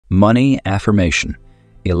Money Affirmation.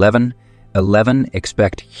 11.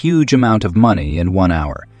 Expect huge amount of money in 1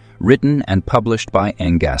 hour. Written and published by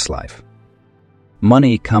Ngaslife.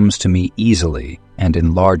 Money comes to me easily and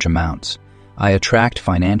in large amounts. I attract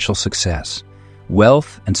financial success.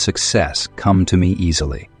 Wealth and success come to me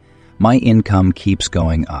easily. My income keeps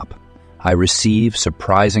going up. I receive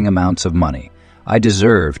surprising amounts of money. I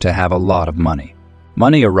deserve to have a lot of money.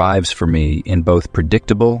 Money arrives for me in both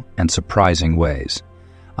predictable and surprising ways.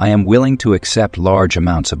 I am willing to accept large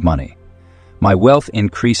amounts of money. My wealth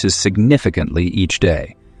increases significantly each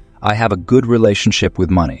day. I have a good relationship with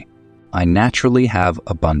money. I naturally have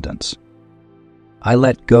abundance. I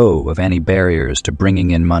let go of any barriers to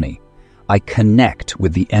bringing in money. I connect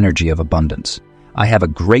with the energy of abundance. I have a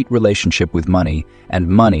great relationship with money, and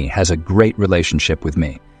money has a great relationship with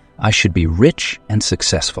me. I should be rich and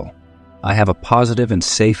successful. I have a positive and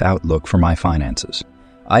safe outlook for my finances.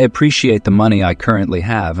 I appreciate the money I currently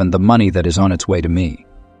have and the money that is on its way to me.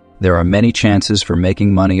 There are many chances for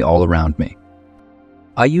making money all around me.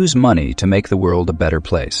 I use money to make the world a better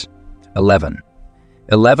place. 11.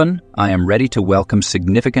 I am ready to welcome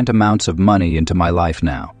significant amounts of money into my life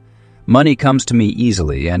now. Money comes to me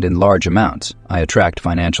easily and in large amounts. I attract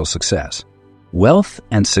financial success. Wealth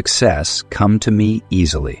and success come to me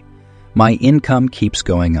easily. My income keeps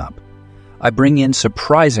going up. I bring in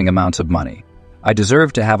surprising amounts of money. I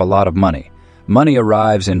deserve to have a lot of money. Money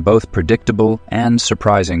arrives in both predictable and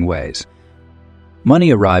surprising ways. Money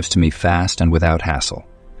arrives to me fast and without hassle.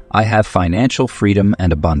 I have financial freedom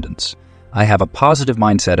and abundance. I have a positive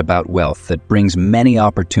mindset about wealth that brings many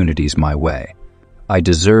opportunities my way. I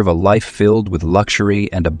deserve a life filled with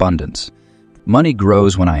luxury and abundance. Money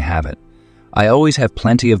grows when I have it. I always have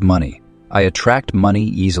plenty of money. I attract money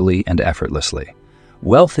easily and effortlessly.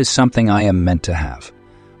 Wealth is something I am meant to have.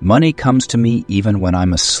 Money comes to me even when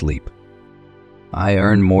I'm asleep. I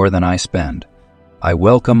earn more than I spend. I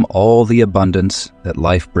welcome all the abundance that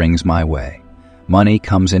life brings my way. Money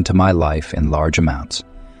comes into my life in large amounts.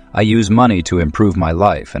 I use money to improve my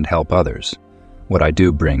life and help others. What I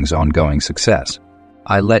do brings ongoing success.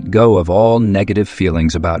 I let go of all negative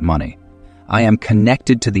feelings about money. I am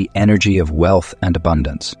connected to the energy of wealth and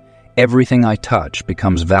abundance. Everything I touch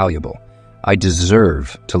becomes valuable. I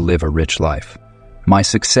deserve to live a rich life. My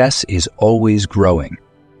success is always growing.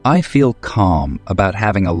 I feel calm about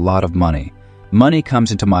having a lot of money. Money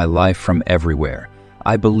comes into my life from everywhere.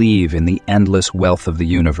 I believe in the endless wealth of the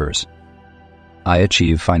universe. I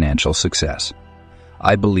achieve financial success.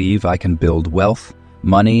 I believe I can build wealth.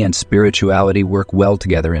 Money and spirituality work well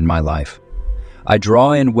together in my life. I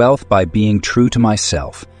draw in wealth by being true to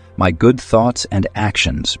myself. My good thoughts and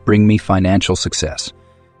actions bring me financial success.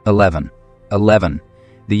 11.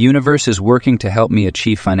 The universe is working to help me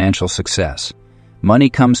achieve financial success. Money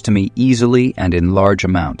comes to me easily and in large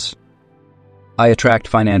amounts. I attract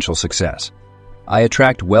financial success. I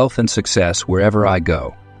attract wealth and success wherever I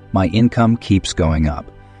go. My income keeps going up.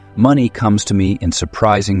 Money comes to me in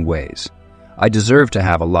surprising ways. I deserve to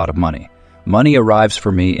have a lot of money. Money arrives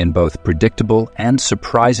for me in both predictable and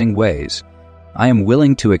surprising ways. I am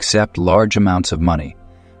willing to accept large amounts of money.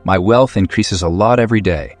 My wealth increases a lot every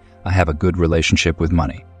day. I have a good relationship with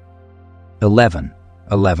money. 11.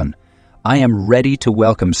 I am ready to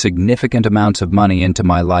welcome significant amounts of money into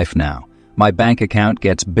my life now. My bank account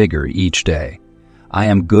gets bigger each day. I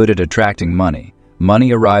am good at attracting money.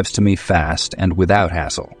 Money arrives to me fast and without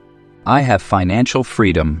hassle. I have financial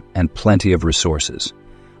freedom and plenty of resources.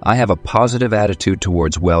 I have a positive attitude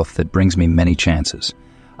towards wealth that brings me many chances.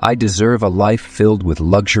 I deserve a life filled with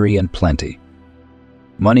luxury and plenty.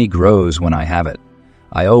 Money grows when I have it.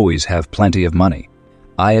 I always have plenty of money.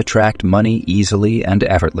 I attract money easily and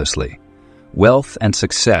effortlessly. Wealth and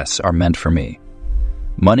success are meant for me.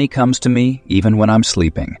 Money comes to me even when I'm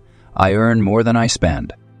sleeping. I earn more than I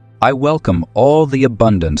spend. I welcome all the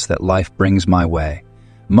abundance that life brings my way.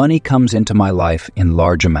 Money comes into my life in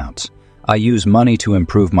large amounts. I use money to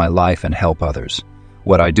improve my life and help others.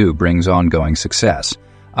 What I do brings ongoing success.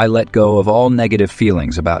 I let go of all negative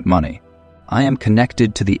feelings about money. I am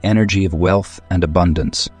connected to the energy of wealth and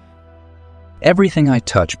abundance. Everything I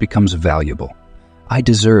touch becomes valuable. I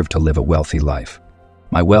deserve to live a wealthy life.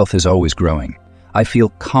 My wealth is always growing. I feel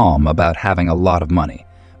calm about having a lot of money.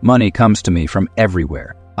 Money comes to me from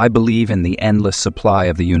everywhere. I believe in the endless supply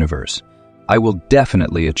of the universe. I will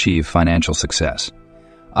definitely achieve financial success.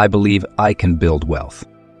 I believe I can build wealth.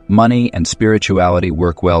 Money and spirituality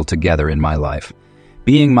work well together in my life.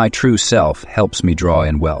 Being my true self helps me draw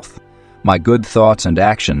in wealth. My good thoughts and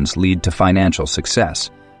actions lead to financial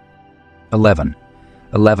success. 11.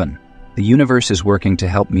 The universe is working to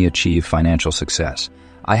help me achieve financial success.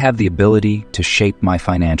 I have the ability to shape my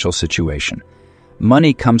financial situation.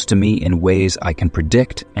 Money comes to me in ways I can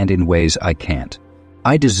predict and in ways I can't.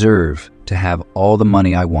 I deserve to have all the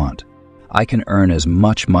money I want. I can earn as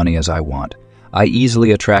much money as I want. I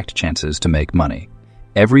easily attract chances to make money.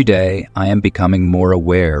 Every day, I am becoming more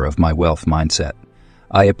aware of my wealth mindset.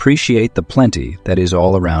 I appreciate the plenty that is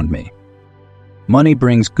all around me. Money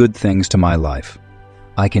brings good things to my life.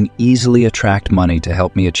 I can easily attract money to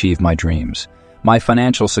help me achieve my dreams. My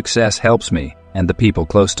financial success helps me and the people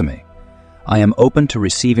close to me. I am open to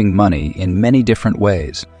receiving money in many different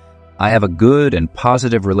ways. I have a good and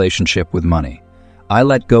positive relationship with money. I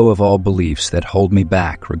let go of all beliefs that hold me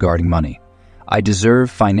back regarding money. I deserve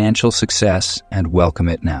financial success and welcome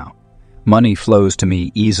it now. Money flows to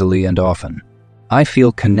me easily and often. I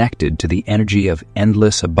feel connected to the energy of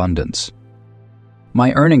endless abundance.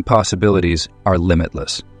 My earning possibilities are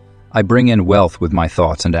limitless. I bring in wealth with my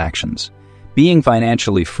thoughts and actions. Being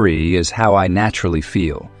financially free is how I naturally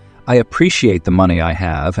feel. I appreciate the money I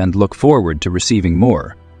have and look forward to receiving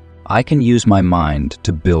more. I can use my mind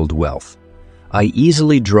to build wealth. I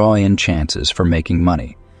easily draw in chances for making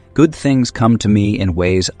money. Good things come to me in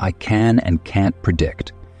ways I can and can't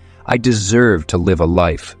predict. I deserve to live a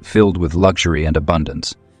life filled with luxury and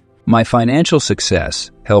abundance. My financial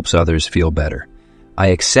success helps others feel better. I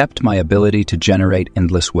accept my ability to generate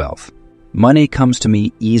endless wealth. Money comes to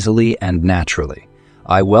me easily and naturally.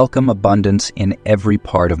 I welcome abundance in every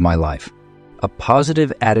part of my life. A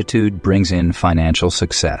positive attitude brings in financial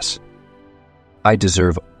success. I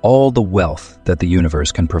deserve all the wealth that the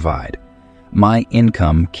universe can provide. My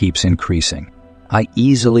income keeps increasing. I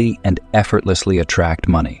easily and effortlessly attract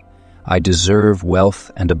money. I deserve wealth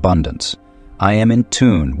and abundance. I am in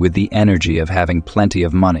tune with the energy of having plenty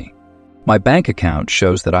of money. My bank account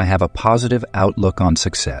shows that I have a positive outlook on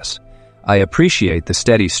success. I appreciate the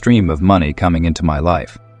steady stream of money coming into my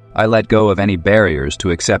life. I let go of any barriers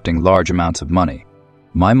to accepting large amounts of money.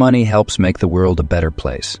 My money helps make the world a better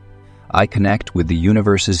place. I connect with the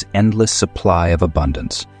universe's endless supply of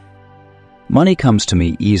abundance. Money comes to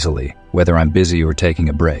me easily, whether I'm busy or taking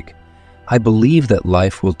a break. I believe that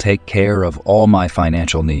life will take care of all my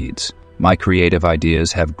financial needs. My creative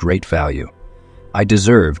ideas have great value. I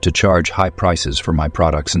deserve to charge high prices for my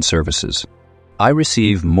products and services. I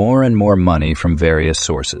receive more and more money from various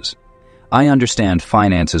sources. I understand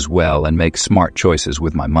finances well and make smart choices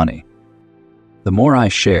with my money. The more I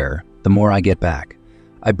share, the more I get back.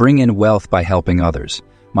 I bring in wealth by helping others.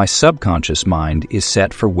 My subconscious mind is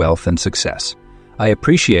set for wealth and success. I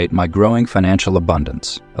appreciate my growing financial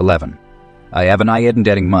abundance. 11. I have an eye in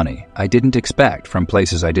getting money I didn't expect from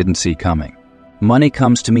places I didn't see coming. Money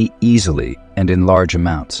comes to me easily and in large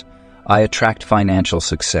amounts. I attract financial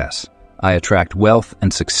success. I attract wealth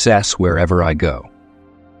and success wherever I go.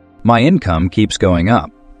 My income keeps going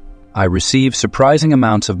up. I receive surprising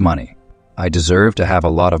amounts of money. I deserve to have a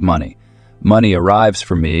lot of money. Money arrives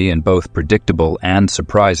for me in both predictable and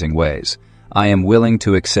surprising ways. I am willing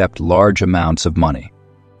to accept large amounts of money.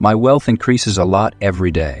 My wealth increases a lot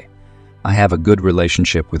every day. I have a good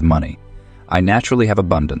relationship with money. I naturally have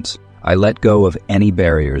abundance. I let go of any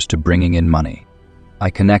barriers to bringing in money. I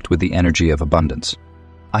connect with the energy of abundance.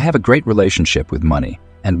 I have a great relationship with money,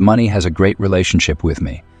 and money has a great relationship with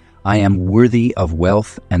me. I am worthy of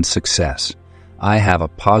wealth and success. I have a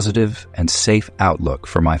positive and safe outlook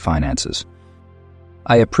for my finances.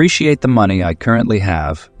 I appreciate the money I currently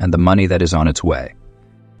have and the money that is on its way.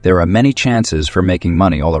 There are many chances for making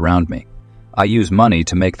money all around me. I use money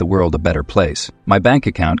to make the world a better place. My bank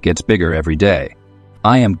account gets bigger every day.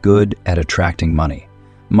 I am good at attracting money.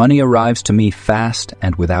 Money arrives to me fast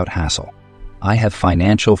and without hassle. I have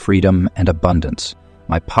financial freedom and abundance.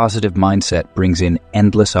 My positive mindset brings in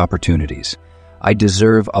endless opportunities. I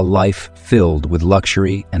deserve a life filled with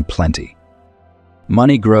luxury and plenty.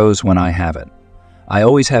 Money grows when I have it. I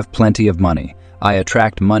always have plenty of money. I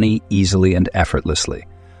attract money easily and effortlessly.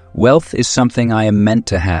 Wealth is something I am meant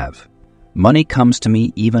to have. Money comes to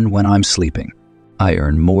me even when I'm sleeping. I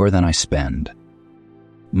earn more than I spend.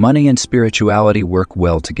 Money and spirituality work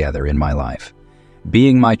well together in my life.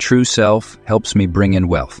 Being my true self helps me bring in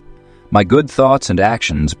wealth. My good thoughts and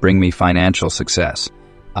actions bring me financial success.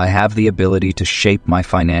 I have the ability to shape my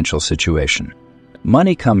financial situation.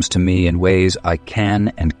 Money comes to me in ways I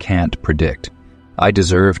can and can't predict. I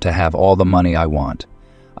deserve to have all the money I want.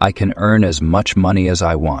 I can earn as much money as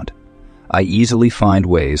I want. I easily find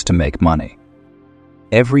ways to make money.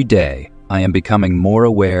 Every day, I am becoming more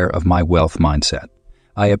aware of my wealth mindset.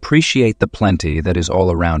 I appreciate the plenty that is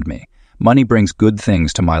all around me. Money brings good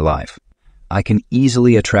things to my life. I can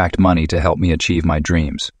easily attract money to help me achieve my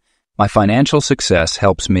dreams. My financial success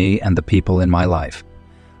helps me and the people in my life.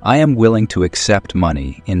 I am willing to accept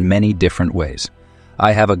money in many different ways.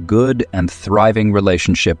 I have a good and thriving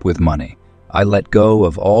relationship with money. I let go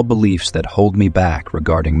of all beliefs that hold me back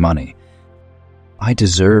regarding money. I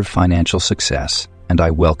deserve financial success, and I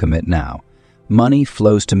welcome it now. Money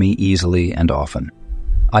flows to me easily and often.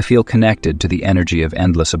 I feel connected to the energy of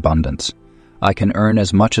endless abundance. I can earn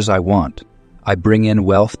as much as I want. I bring in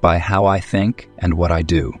wealth by how I think and what I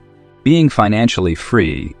do. Being financially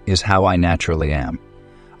free is how I naturally am.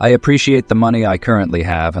 I appreciate the money I currently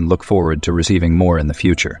have and look forward to receiving more in the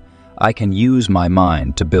future. I can use my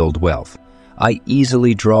mind to build wealth. I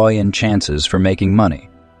easily draw in chances for making money.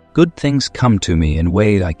 Good things come to me in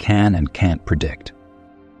ways I can and can't predict.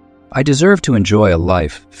 I deserve to enjoy a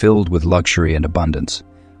life filled with luxury and abundance.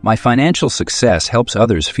 My financial success helps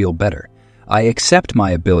others feel better. I accept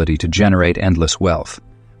my ability to generate endless wealth.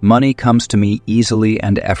 Money comes to me easily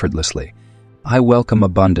and effortlessly. I welcome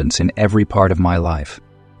abundance in every part of my life.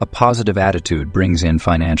 A positive attitude brings in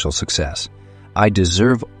financial success. I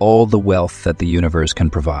deserve all the wealth that the universe can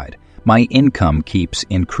provide. My income keeps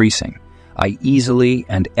increasing. I easily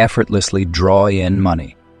and effortlessly draw in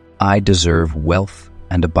money. I deserve wealth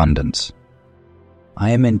and abundance. I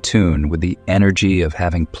am in tune with the energy of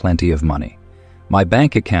having plenty of money. My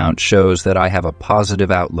bank account shows that I have a positive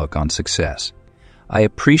outlook on success. I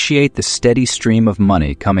appreciate the steady stream of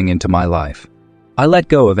money coming into my life. I let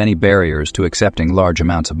go of any barriers to accepting large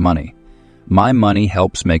amounts of money. My money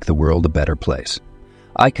helps make the world a better place.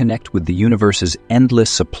 I connect with the universe's endless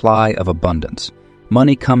supply of abundance.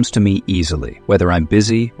 Money comes to me easily, whether I'm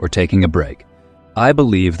busy or taking a break. I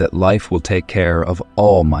believe that life will take care of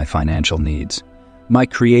all my financial needs. My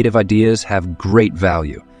creative ideas have great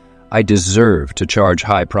value. I deserve to charge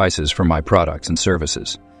high prices for my products and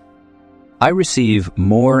services. I receive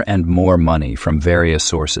more and more money from various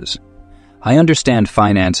sources. I understand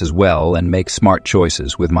finances well and make smart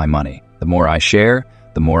choices with my money. The more I share,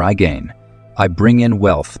 the more I gain. I bring in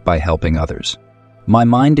wealth by helping others. My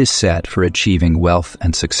mind is set for achieving wealth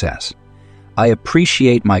and success. I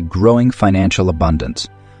appreciate my growing financial abundance.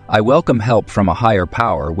 I welcome help from a higher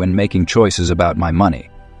power when making choices about my money.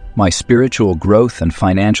 My spiritual growth and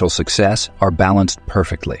financial success are balanced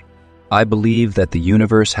perfectly. I believe that the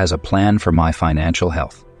universe has a plan for my financial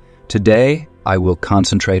health. Today, I will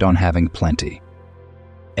concentrate on having plenty.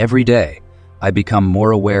 Every day, I become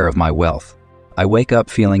more aware of my wealth. I wake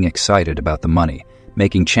up feeling excited about the money,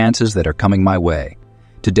 making chances that are coming my way.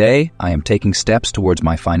 Today, I am taking steps towards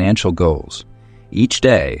my financial goals. Each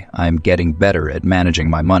day, I am getting better at managing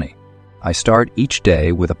my money. I start each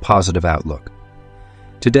day with a positive outlook.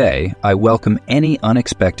 Today, I welcome any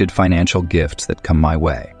unexpected financial gifts that come my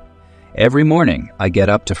way. Every morning, I get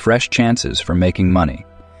up to fresh chances for making money.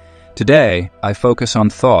 Today, I focus on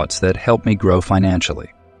thoughts that help me grow financially.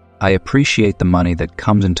 I appreciate the money that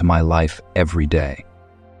comes into my life every day.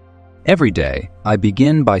 Every day, I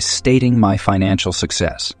begin by stating my financial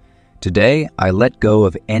success. Today, I let go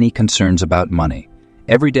of any concerns about money.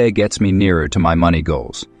 Every day gets me nearer to my money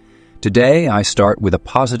goals. Today, I start with a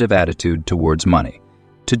positive attitude towards money.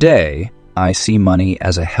 Today, I see money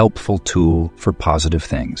as a helpful tool for positive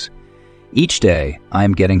things. Each day, I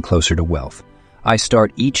am getting closer to wealth. I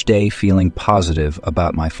start each day feeling positive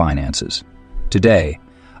about my finances. Today,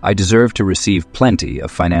 I deserve to receive plenty of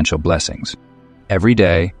financial blessings. Every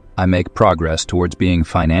day, I make progress towards being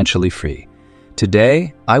financially free.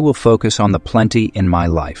 Today, I will focus on the plenty in my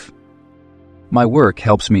life. My work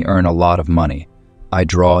helps me earn a lot of money. I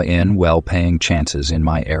draw in well-paying chances in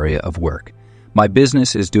my area of work. My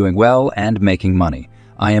business is doing well and making money.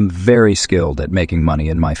 I am very skilled at making money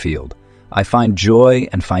in my field. I find joy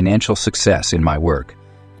and financial success in my work.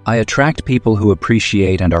 I attract people who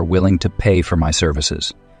appreciate and are willing to pay for my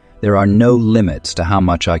services. There are no limits to how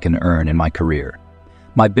much I can earn in my career.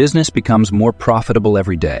 My business becomes more profitable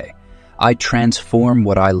every day. I transform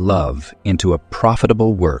what I love into a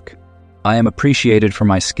profitable work. I am appreciated for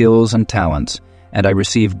my skills and talents, and I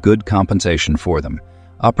receive good compensation for them.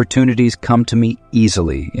 Opportunities come to me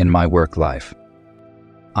easily in my work life.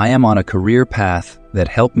 I am on a career path that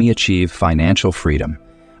helped me achieve financial freedom.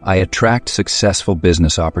 I attract successful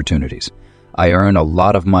business opportunities. I earn a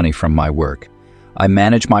lot of money from my work. I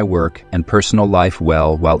manage my work and personal life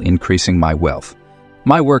well while increasing my wealth.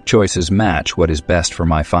 My work choices match what is best for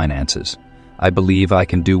my finances. I believe I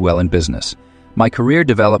can do well in business. My career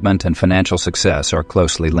development and financial success are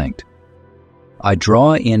closely linked. I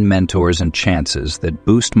draw in mentors and chances that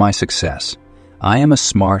boost my success. I am a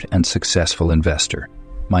smart and successful investor.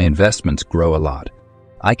 My investments grow a lot.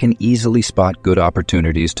 I can easily spot good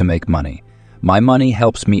opportunities to make money. My money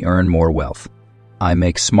helps me earn more wealth. I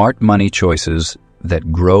make smart money choices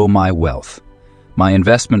that grow my wealth. My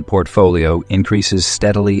investment portfolio increases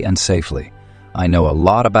steadily and safely. I know a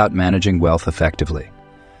lot about managing wealth effectively.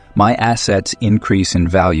 My assets increase in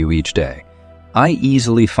value each day. I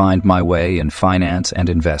easily find my way in finance and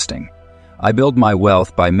investing. I build my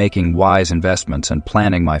wealth by making wise investments and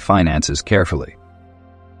planning my finances carefully.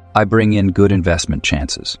 I bring in good investment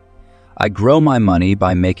chances. I grow my money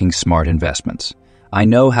by making smart investments. I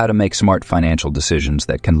know how to make smart financial decisions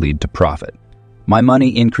that can lead to profit. My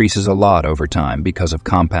money increases a lot over time because of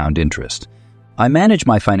compound interest. I manage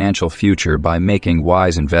my financial future by making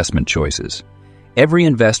wise investment choices. Every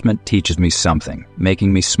investment teaches me something,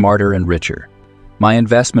 making me smarter and richer. My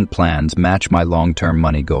investment plans match my long-term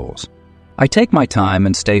money goals. I take my time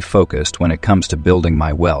and stay focused when it comes to building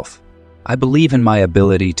my wealth. I believe in my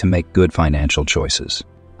ability to make good financial choices.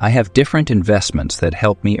 I have different investments that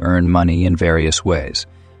help me earn money in various ways.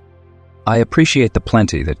 I appreciate the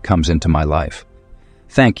plenty that comes into my life.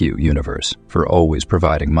 Thank you, universe, for always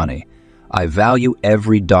providing money. I value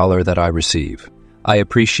every dollar that I receive. I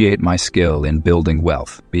appreciate my skill in building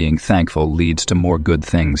wealth. Being thankful leads to more good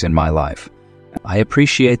things in my life. I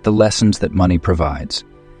appreciate the lessons that money provides.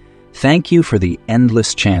 Thank you for the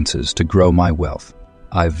endless chances to grow my wealth.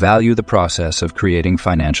 I value the process of creating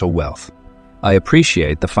financial wealth. I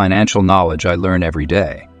appreciate the financial knowledge I learn every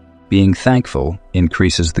day. Being thankful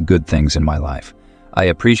increases the good things in my life. I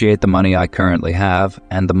appreciate the money I currently have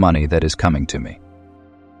and the money that is coming to me.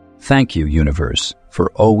 Thank you, universe,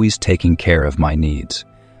 for always taking care of my needs.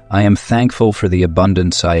 I am thankful for the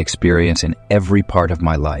abundance I experience in every part of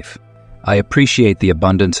my life. I appreciate the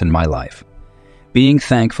abundance in my life. Being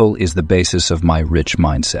thankful is the basis of my rich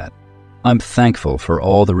mindset. I'm thankful for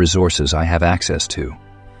all the resources I have access to.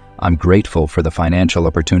 I'm grateful for the financial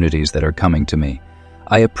opportunities that are coming to me.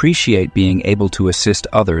 I appreciate being able to assist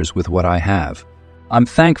others with what I have. I'm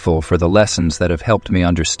thankful for the lessons that have helped me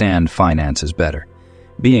understand finances better.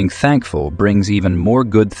 Being thankful brings even more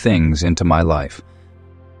good things into my life.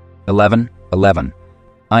 11.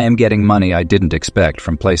 I am getting money I didn't expect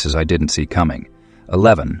from places I didn't see coming.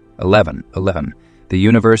 11. The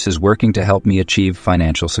universe is working to help me achieve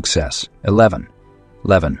financial success. 11.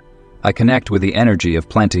 I connect with the energy of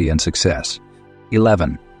plenty and success.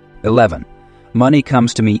 11. Money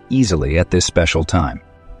comes to me easily at this special time.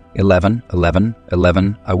 11.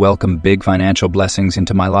 I welcome big financial blessings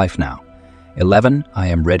into my life now. 11. I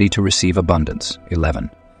am ready to receive abundance. 11.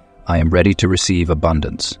 I am ready to receive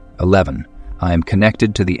abundance. 11. I am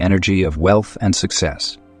connected to the energy of wealth and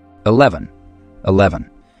success. 11.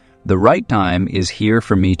 The right time is here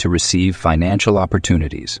for me to receive financial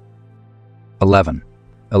opportunities. 11.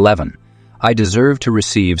 I deserve to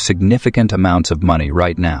receive significant amounts of money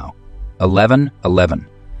right now. 11.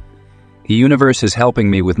 The universe is helping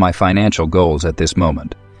me with my financial goals at this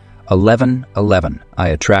moment. 11. I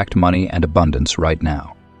attract money and abundance right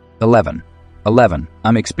now. 11.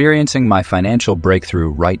 I'm experiencing my financial breakthrough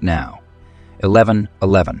right now. 11.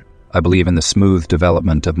 I believe in the smooth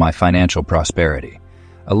development of my financial prosperity.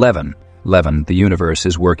 11. The universe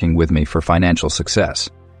is working with me for financial success.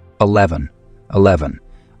 11.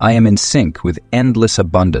 I am in sync with endless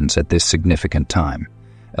abundance at this significant time.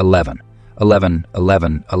 11.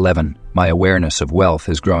 My awareness of wealth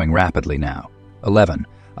is growing rapidly now. 11.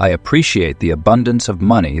 I appreciate the abundance of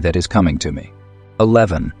money that is coming to me.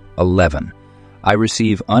 11. I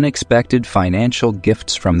receive unexpected financial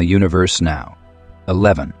gifts from the universe now.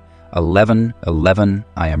 11.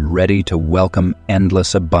 I am ready to welcome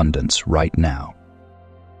endless abundance right now.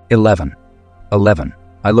 11.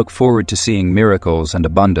 I look forward to seeing miracles and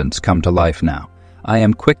abundance come to life now. I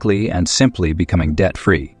am quickly and simply becoming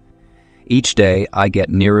debt-free. Each day, I get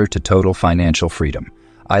nearer to total financial freedom.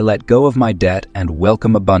 I let go of my debt and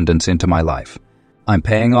welcome abundance into my life. I'm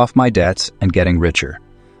paying off my debts and getting richer.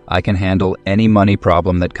 I can handle any money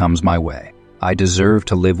problem that comes my way. I deserve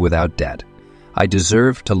to live without debt. I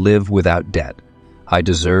deserve to live without debt. I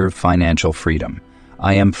deserve financial freedom.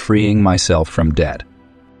 I am freeing myself from debt.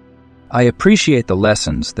 I appreciate the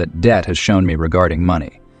lessons that debt has shown me regarding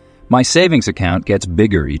money. My savings account gets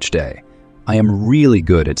bigger each day. I am really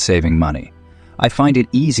good at saving money. I find it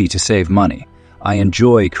easy to save money. I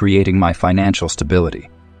enjoy creating my financial stability.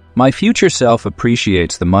 My future self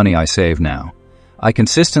appreciates the money I save now. I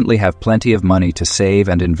consistently have plenty of money to save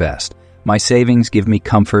and invest. My savings give me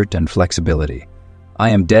comfort and flexibility. I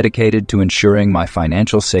am dedicated to ensuring my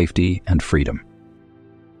financial safety and freedom.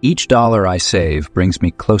 Each dollar I save brings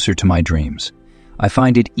me closer to my dreams. I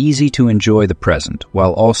find it easy to enjoy the present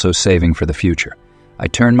while also saving for the future. I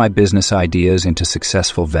turn my business ideas into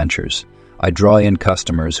successful ventures. I draw in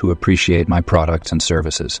customers who appreciate my products and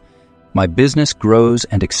services. My business grows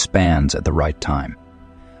and expands at the right time.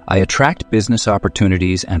 I attract business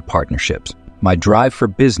opportunities and partnerships. My drive for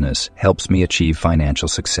business helps me achieve financial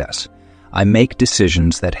success. I make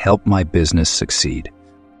decisions that help my business succeed.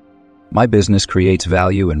 My business creates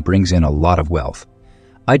value and brings in a lot of wealth.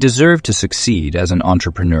 I deserve to succeed as an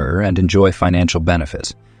entrepreneur and enjoy financial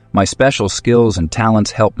benefits. My special skills and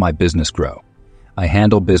talents help my business grow. I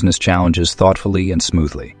handle business challenges thoughtfully and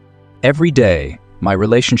smoothly. Every day, my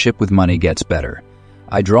relationship with money gets better.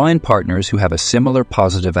 I draw in partners who have a similar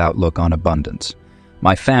positive outlook on abundance.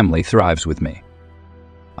 My family thrives with me.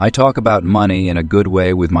 I talk about money in a good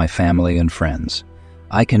way with my family and friends.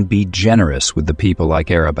 I can be generous with the people I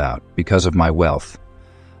care about because of my wealth.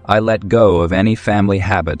 I let go of any family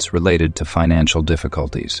habits related to financial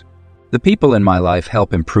difficulties. The people in my life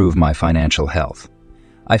help improve my financial health.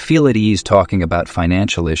 I feel at ease talking about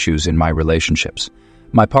financial issues in my relationships.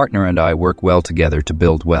 My partner and I work well together to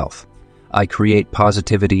build wealth. I create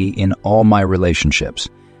positivity in all my relationships.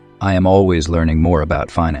 I am always learning more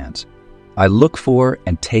about finance. I look for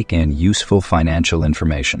and take in useful financial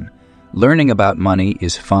information. Learning about money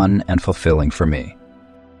is fun and fulfilling for me.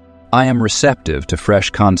 I am receptive to fresh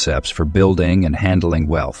concepts for building and handling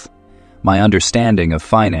wealth. My understanding of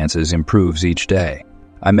finances improves each day.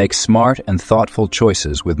 I make smart and thoughtful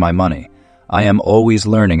choices with my money. I am always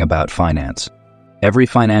learning about finance. Every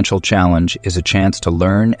financial challenge is a chance to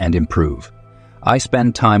learn and improve. I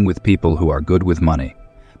spend time with people who are good with money.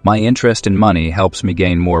 My interest in money helps me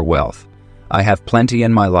gain more wealth. I have plenty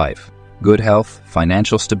in my life: good health,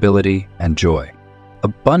 financial stability, and joy.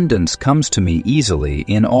 Abundance comes to me easily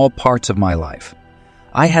in all parts of my life.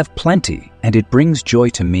 I have plenty, and it brings joy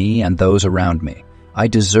to me and those around me. I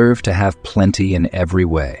deserve to have plenty in every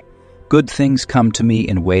way. Good things come to me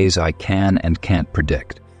in ways I can and can't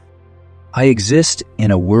predict. I exist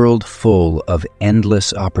in a world full of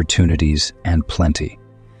endless opportunities and plenty.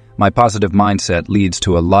 My positive mindset leads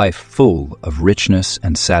to a life full of richness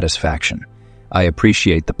and satisfaction. I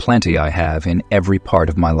appreciate the plenty I have in every part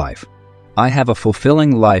of my life. I have a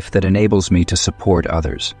fulfilling life that enables me to support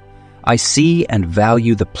others. I see and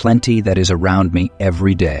value the plenty that is around me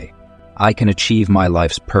every day. I can achieve my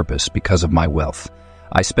life's purpose because of my wealth.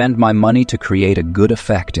 I spend my money to create a good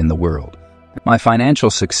effect in the world. My financial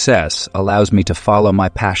success allows me to follow my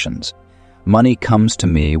passions. Money comes to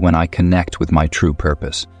me when I connect with my true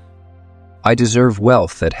purpose. I deserve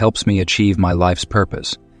wealth that helps me achieve my life's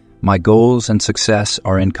purpose. My goals and success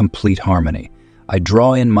are in complete harmony. I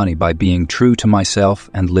draw in money by being true to myself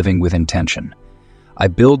and living with intention. I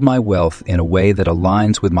build my wealth in a way that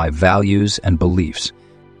aligns with my values and beliefs.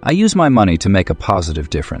 I use my money to make a positive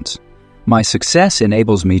difference. My success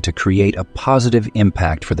enables me to create a positive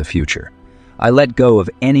impact for the future. I let go of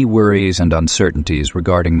any worries and uncertainties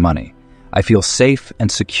regarding money. I feel safe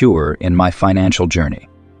and secure in my financial journey.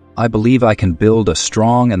 I believe I can build a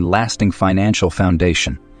strong and lasting financial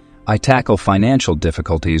foundation. I tackle financial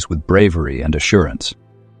difficulties with bravery and assurance.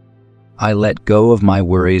 I let go of my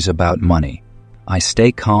worries about money. I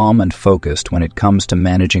stay calm and focused when it comes to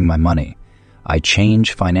managing my money. I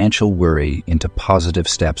change financial worry into positive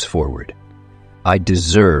steps forward. I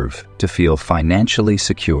deserve to feel financially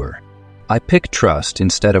secure. I pick trust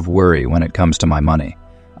instead of worry when it comes to my money.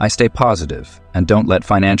 I stay positive and don't let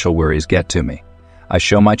financial worries get to me. I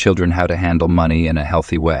show my children how to handle money in a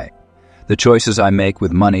healthy way. The choices I make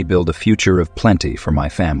with money build a future of plenty for my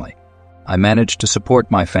family. I manage to support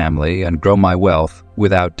my family and grow my wealth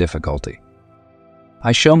without difficulty.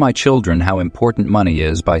 I show my children how important money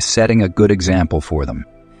is by setting a good example for them.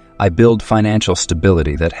 I build financial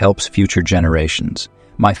stability that helps future generations.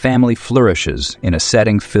 My family flourishes in a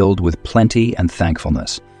setting filled with plenty and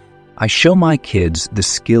thankfulness. I show my kids the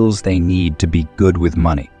skills they need to be good with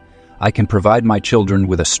money. I can provide my children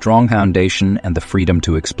with a strong foundation and the freedom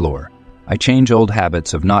to explore. I change old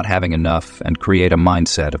habits of not having enough and create a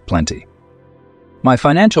mindset of plenty. My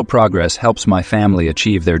financial progress helps my family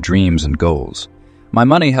achieve their dreams and goals. My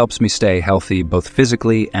money helps me stay healthy both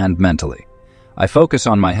physically and mentally. I focus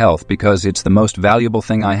on my health because it's the most valuable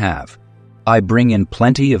thing I have. I bring in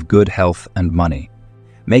plenty of good health and money.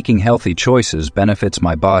 Making healthy choices benefits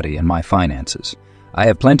my body and my finances. I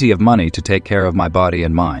have plenty of money to take care of my body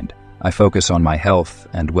and mind. I focus on my health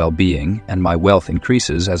and well-being, and my wealth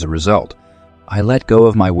increases as a result. I let go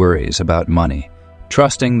of my worries about money,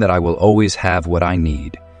 trusting that I will always have what I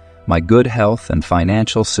need. My good health and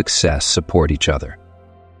financial success support each other.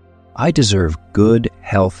 I deserve good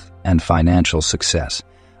health and financial success.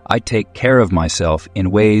 I take care of myself in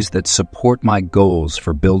ways that support my goals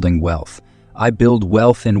for building wealth. I build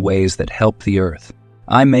wealth in ways that help the earth.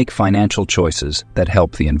 I make financial choices that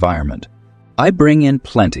help the environment. I bring in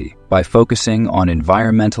plenty by focusing on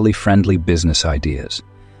environmentally friendly business ideas.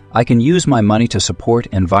 I can use my money to support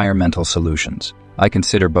environmental solutions. I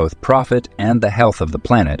consider both profit and the health of the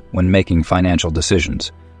planet when making financial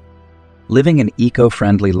decisions. Living an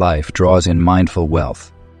eco-friendly life draws in mindful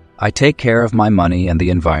wealth. I take care of my money and the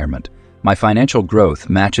environment. My financial growth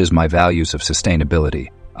matches my values of sustainability.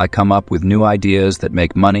 I come up with new ideas that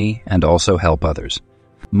make money and also help others.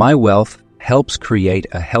 My wealth helps create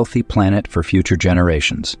a healthy planet for future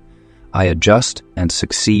generations. I adjust and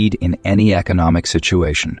succeed in any economic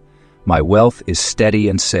situation. My wealth is steady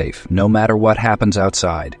and safe, no matter what happens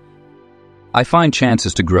outside. I find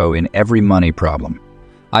chances to grow in every money problem.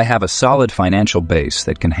 I have a solid financial base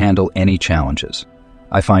that can handle any challenges.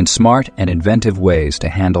 I find smart and inventive ways to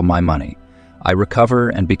handle my money. I recover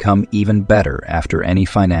and become even better after any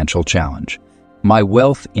financial challenge. My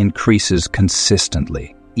wealth increases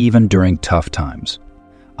consistently, even during tough times.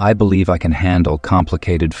 I believe I can handle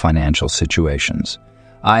complicated financial situations.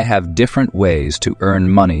 I have different ways to earn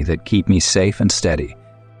money that keep me safe and steady.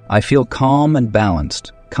 I feel calm and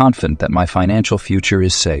balanced, confident that my financial future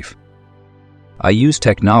is safe. I use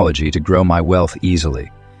technology to grow my wealth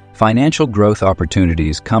easily. Financial growth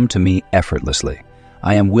opportunities come to me effortlessly.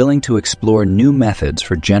 I am willing to explore new methods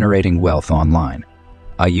for generating wealth online.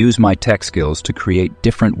 I use my tech skills to create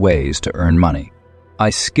different ways to earn money. I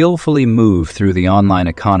skillfully move through the online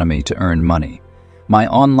economy to earn money. My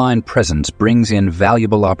online presence brings in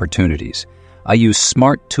valuable opportunities. I use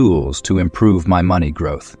smart tools to improve my money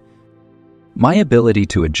growth. My ability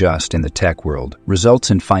to adjust in the tech world results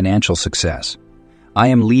in financial success. I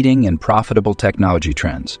am leading in profitable technology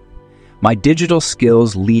trends. My digital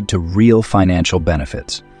skills lead to real financial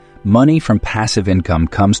benefits. Money from passive income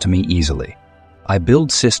comes to me easily. I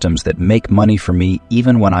build systems that make money for me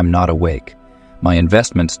even when I'm not awake. My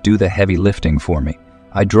investments do the heavy lifting for me.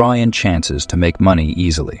 I draw in chances to make money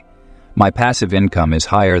easily. My passive income is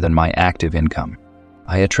higher than my active income.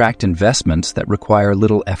 I attract investments that require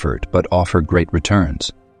little effort but offer great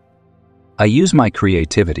returns. I use my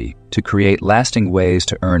creativity to create lasting ways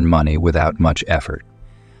to earn money without much effort.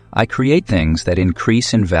 I create things that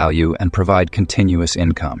increase in value and provide continuous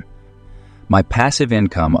income. My passive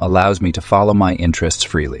income allows me to follow my interests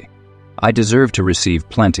freely. I deserve to receive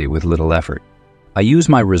plenty with little effort. I use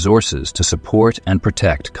my resources to support and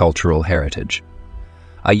protect cultural heritage.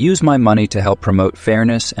 I use my money to help promote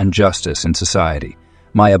fairness and justice in society.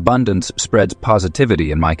 My abundance spreads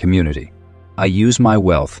positivity in my community. I use my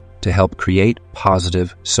wealth to help create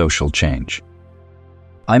positive social change.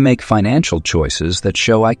 I make financial choices that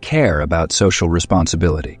show I care about social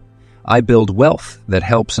responsibility. I build wealth that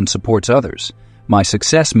helps and supports others. My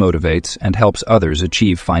success motivates and helps others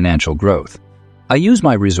achieve financial growth. I use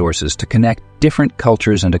my resources to connect different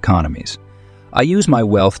cultures and economies. I use my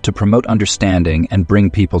wealth to promote understanding and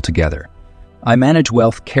bring people together. I manage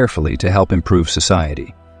wealth carefully to help improve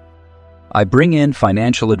society. I bring in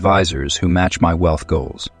financial advisors who match my wealth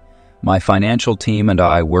goals. My financial team and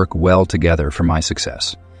I work well together for my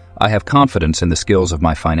success. I have confidence in the skills of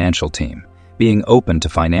my financial team. Being open to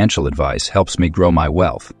financial advice helps me grow my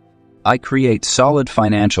wealth. I create solid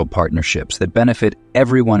financial partnerships that benefit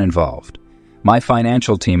everyone involved. My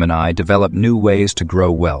financial team and I develop new ways to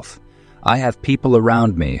grow wealth. I have people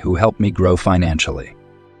around me who help me grow financially.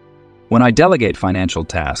 When I delegate financial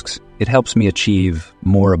tasks, it helps me achieve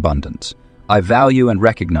more abundance. I value and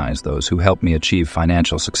recognize those who help me achieve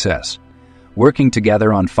financial success. Working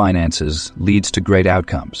together on finances leads to great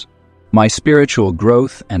outcomes. My spiritual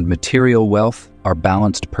growth and material wealth are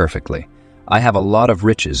balanced perfectly. I have a lot of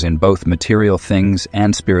riches in both material things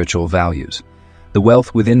and spiritual values. The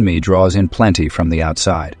wealth within me draws in plenty from the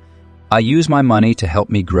outside. I use my money to help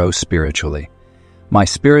me grow spiritually. My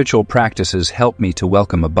spiritual practices help me to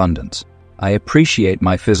welcome abundance. I appreciate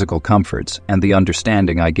my physical comforts and the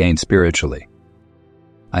understanding I gain spiritually.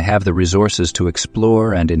 I have the resources to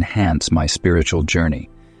explore and enhance my spiritual journey.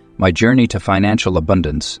 My journey to financial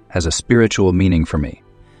abundance has a spiritual meaning for me.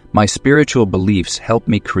 My spiritual beliefs help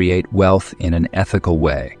me create wealth in an ethical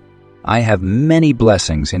way. I have many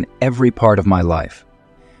blessings in every part of my life.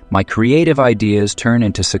 My creative ideas turn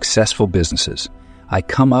into successful businesses. I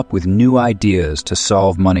come up with new ideas to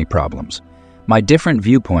solve money problems. My different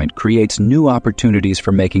viewpoint creates new opportunities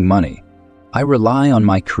for making money. I rely on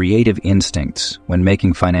my creative instincts when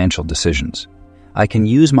making financial decisions. I can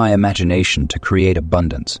use my imagination to create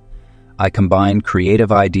abundance. I combine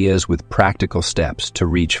creative ideas with practical steps to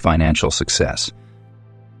reach financial success.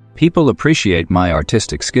 People appreciate my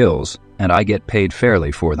artistic skills, and I get paid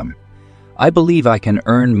fairly for them. I believe I can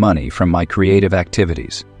earn money from my creative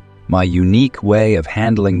activities. My unique way of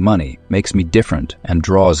handling money makes me different and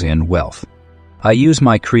draws in wealth. I use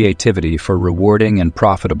my creativity for rewarding and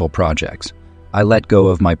profitable projects. I let go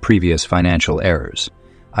of my previous financial errors.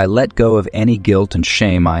 I let go of any guilt and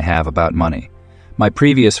shame I have about money. My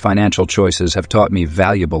previous financial choices have taught me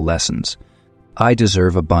valuable lessons. I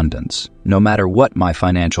deserve abundance, no matter what my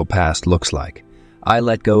financial past looks like. I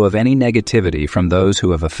let go of any negativity from those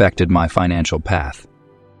who have affected my financial path.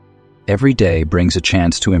 Every day brings a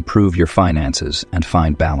chance to improve your finances and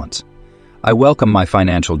find balance. I welcome my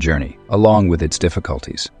financial journey, along with its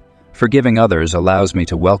difficulties. Forgiving others allows me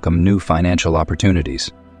to welcome new financial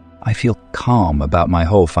opportunities. I feel calm about my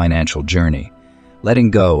whole financial journey. Letting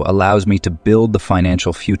go allows me to build the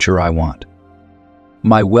financial future I want.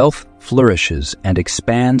 My wealth flourishes and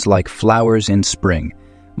expands like flowers in spring.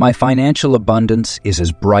 My financial abundance is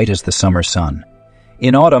as bright as the summer sun.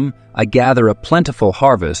 In autumn, I gather a plentiful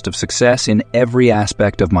harvest of success in every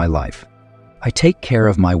aspect of my life. I take care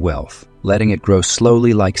of my wealth, letting it grow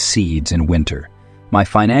slowly like seeds in winter. My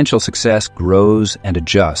financial success grows and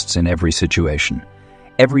adjusts in every situation.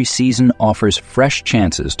 Every season offers fresh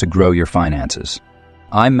chances to grow your finances.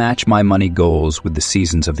 I match my money goals with the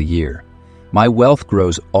seasons of the year. My wealth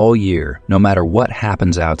grows all year, no matter what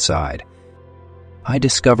happens outside. I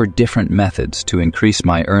discover different methods to increase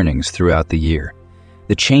my earnings throughout the year.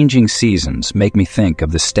 The changing seasons make me think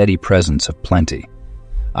of the steady presence of plenty.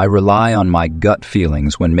 I rely on my gut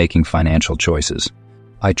feelings when making financial choices.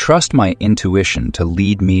 I trust my intuition to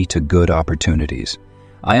lead me to good opportunities.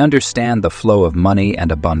 I understand the flow of money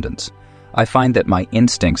and abundance. I find that my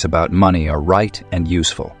instincts about money are right and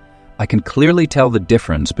useful. I can clearly tell the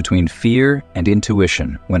difference between fear and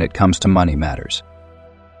intuition when it comes to money matters.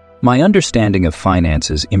 My understanding of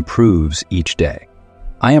finances improves each day.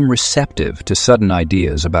 I am receptive to sudden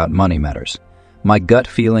ideas about money matters. My gut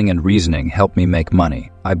feeling and reasoning help me make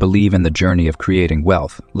money. I believe in the journey of creating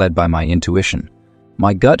wealth, led by my intuition.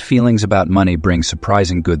 My gut feelings about money bring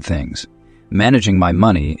surprising good things. Managing my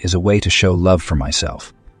money is a way to show love for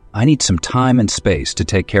myself. I need some time and space to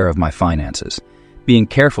take care of my finances. Being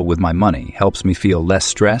careful with my money helps me feel less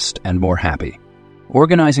stressed and more happy.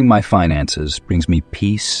 Organizing my finances brings me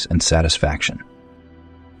peace and satisfaction.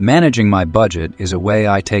 Managing my budget is a way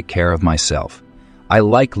I take care of myself. I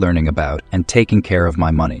like learning about and taking care of my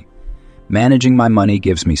money. Managing my money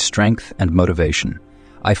gives me strength and motivation.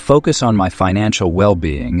 I focus on my financial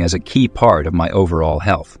well-being as a key part of my overall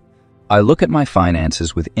health. I look at my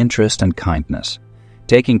finances with interest and kindness.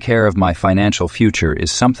 Taking care of my financial future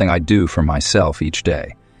is something I do for myself each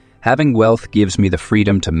day. Having wealth gives me the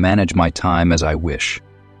freedom to manage my time as I wish.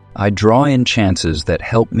 I draw in chances that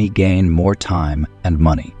help me gain more time and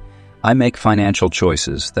money. I make financial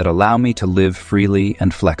choices that allow me to live freely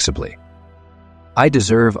and flexibly. I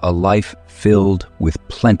deserve a life filled with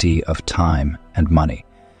plenty of time and money.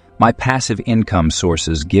 My passive income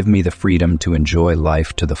sources give me the freedom to enjoy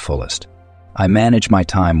life to the fullest. I manage my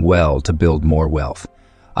time well to build more wealth.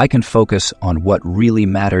 I can focus on what really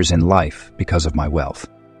matters in life because of my wealth.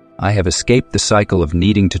 I have escaped the cycle of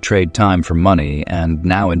needing to trade time for money and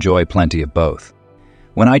now enjoy plenty of both.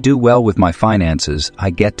 When I do well with my finances,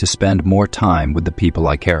 I get to spend more time with the people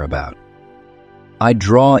I care about. I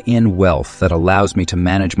draw in wealth that allows me to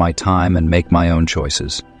manage my time and make my own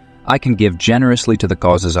choices. I can give generously to the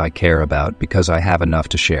causes I care about because I have enough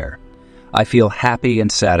to share. I feel happy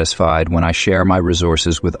and satisfied when I share my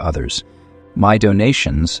resources with others. My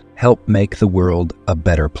donations help make the world a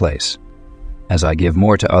better place. As I give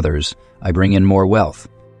more to others, I bring in more wealth.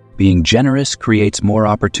 Being generous creates more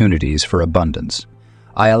opportunities for abundance.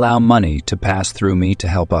 I allow money to pass through me to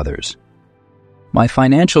help others. My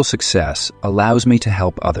financial success allows me to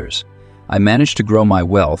help others. I manage to grow my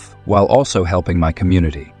wealth while also helping my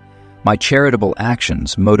community. My charitable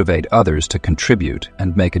actions motivate others to contribute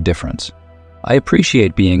and make a difference. I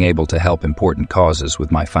appreciate being able to help important causes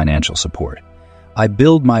with my financial support. I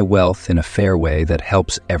build my wealth in a fair way that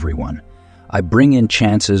helps everyone. I bring in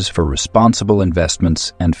chances for responsible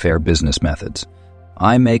investments and fair business methods.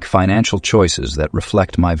 I make financial choices that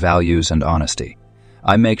reflect my values and honesty.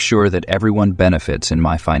 I make sure that everyone benefits in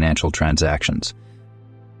my financial transactions.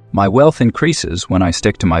 My wealth increases when I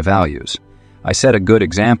stick to my values. I set a good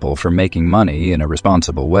example for making money in a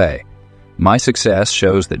responsible way. My success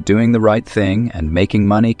shows that doing the right thing and making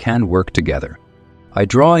money can work together. I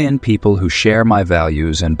draw in people who share my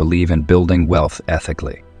values and believe in building wealth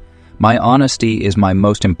ethically. My honesty is my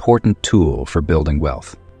most important tool for building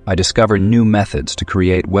wealth. I discover new methods to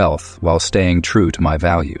create wealth while staying true to my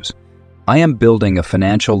values. I am building a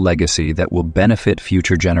financial legacy that will benefit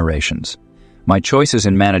future generations. My choices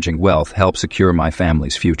in managing wealth help secure my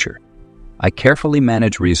family's future. I carefully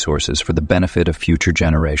manage resources for the benefit of future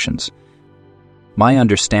generations. My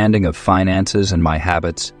understanding of finances and my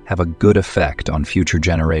habits have a good effect on future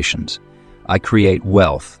generations. I create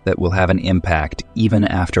wealth that will have an impact even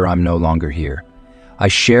after I'm no longer here. I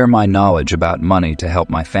share my knowledge about money to help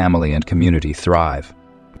my family and community thrive.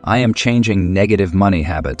 I am changing negative money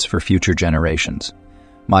habits for future generations.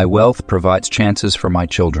 My wealth provides chances for my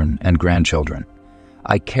children and grandchildren.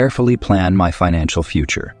 I carefully plan my financial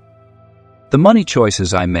future. The money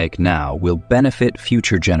choices I make now will benefit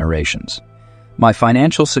future generations. My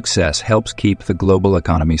financial success helps keep the global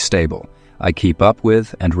economy stable. I keep up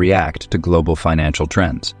with and react to global financial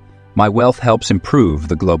trends. My wealth helps improve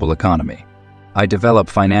the global economy. I develop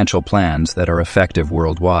financial plans that are effective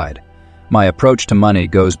worldwide. My approach to money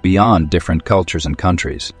goes beyond different cultures and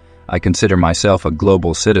countries. I consider myself a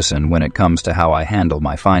global citizen when it comes to how I handle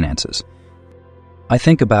my finances. I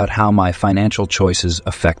think about how my financial choices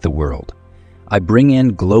affect the world. I bring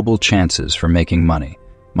in global chances for making money.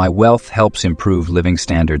 My wealth helps improve living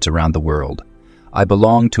standards around the world. I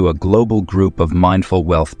belong to a global group of mindful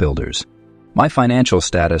wealth builders. My financial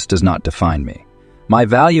status does not define me. My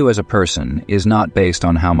value as a person is not based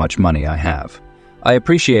on how much money I have. I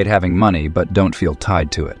appreciate having money but don't feel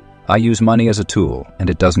tied to it. I use money as a tool and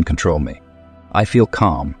it doesn't control me. I feel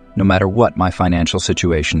calm no matter what my financial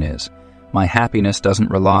situation is. My happiness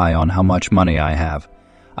doesn't rely on how much money I have.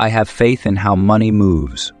 I have faith in how money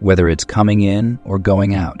moves, whether it's coming in or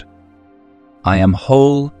going out. I am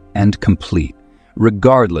whole and complete,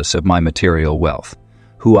 regardless of my material wealth.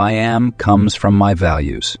 Who I am comes from my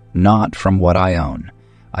values, not from what I own.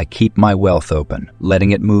 I keep my wealth open,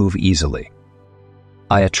 letting it move easily.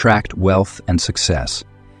 I attract wealth and success.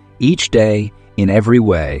 Each day, in every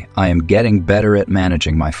way, I am getting better at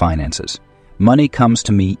managing my finances. Money comes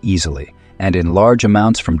to me easily, and in large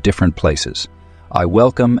amounts from different places. I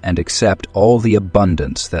welcome and accept all the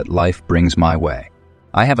abundance that life brings my way.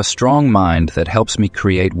 I have a strong mind that helps me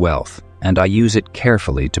create wealth, and I use it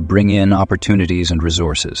carefully to bring in opportunities and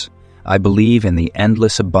resources. I believe in the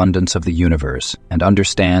endless abundance of the universe and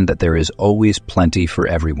understand that there is always plenty for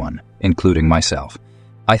everyone, including myself.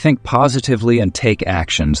 I think positively and take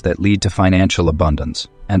actions that lead to financial abundance,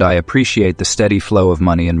 and I appreciate the steady flow of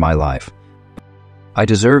money in my life. I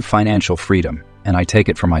deserve financial freedom, and I take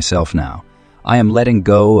it for myself now. I am letting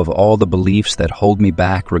go of all the beliefs that hold me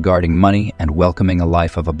back regarding money and welcoming a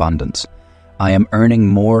life of abundance. I am earning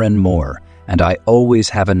more and more, and I always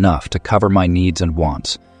have enough to cover my needs and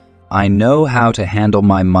wants. I know how to handle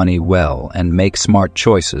my money well and make smart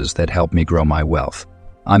choices that help me grow my wealth.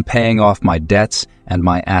 I'm paying off my debts and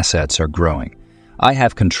my assets are growing. I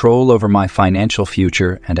have control over my financial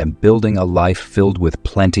future and am building a life filled with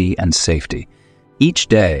plenty and safety. Each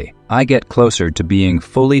day, I get closer to being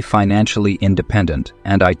fully financially independent,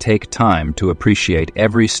 and I take time to appreciate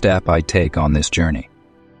every step I take on this journey.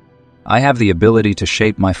 I have the ability to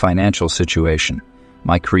shape my financial situation.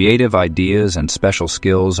 My creative ideas and special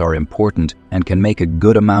skills are important and can make a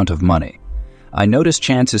good amount of money. I notice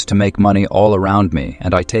chances to make money all around me,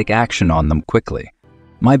 and I take action on them quickly.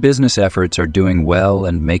 My business efforts are doing well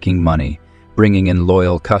and making money, bringing in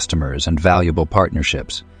loyal customers and valuable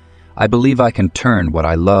partnerships. I believe I can turn what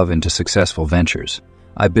I love into successful ventures.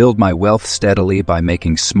 I build my wealth steadily by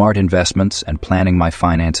making smart investments and planning my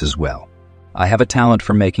finances well. I have a talent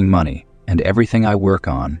for making money, and everything I work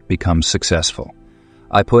on becomes successful.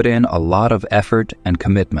 I put in a lot of effort and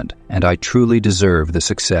commitment, and I truly deserve the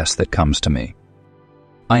success that comes to me.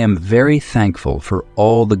 I am very thankful for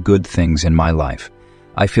all the good things in my life.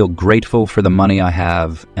 I feel grateful for the money I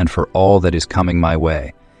have and for all that is coming my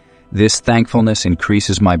way. This thankfulness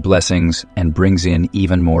increases my blessings and brings in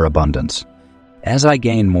even more abundance. As I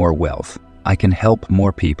gain more wealth, I can help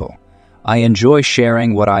more people. I enjoy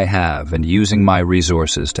sharing what I have and using my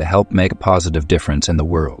resources to help make a positive difference in the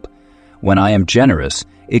world. When I am generous,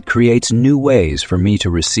 it creates new ways for me to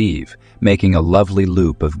receive, making a lovely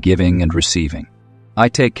loop of giving and receiving. I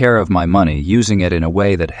take care of my money using it in a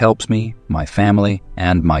way that helps me, my family,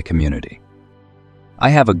 and my community. I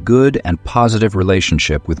have a good and positive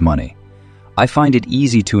relationship with money. I find it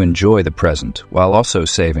easy to enjoy the present while also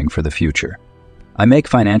saving for the future. I make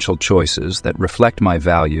financial choices that reflect my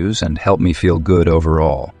values and help me feel good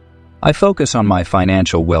overall. I focus on my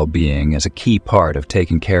financial well-being as a key part of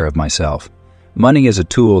taking care of myself. Money is a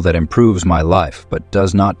tool that improves my life but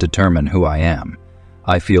does not determine who I am.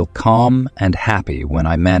 I feel calm and happy when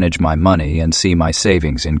I manage my money and see my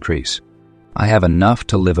savings increase. I have enough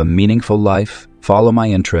to live a meaningful life, follow my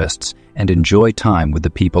interests, and enjoy time with the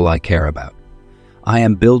people I care about. I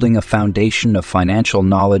am building a foundation of financial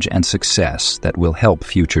knowledge and success that will help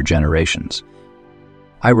future generations.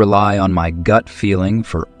 I rely on my gut feeling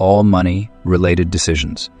for all money-related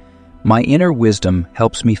decisions. My inner wisdom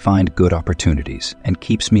helps me find good opportunities and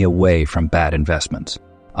keeps me away from bad investments.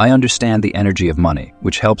 I understand the energy of money,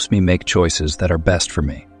 which helps me make choices that are best for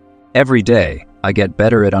me. Every day, I get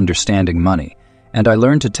better at understanding money, and I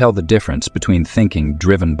learn to tell the difference between thinking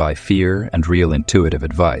driven by fear and real intuitive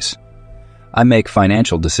advice. I make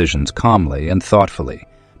financial decisions calmly and thoughtfully,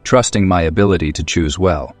 trusting my ability to choose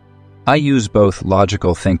well. I use both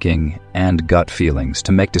logical thinking and gut feelings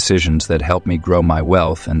to make decisions that help me grow my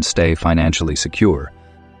wealth and stay financially secure.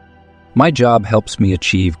 My job helps me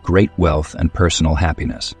achieve great wealth and personal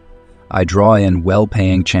happiness. I draw in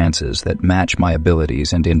well-paying chances that match my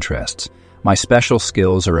abilities and interests. My special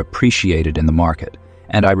skills are appreciated in the market,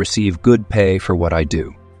 and I receive good pay for what I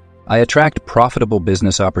do. I attract profitable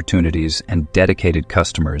business opportunities and dedicated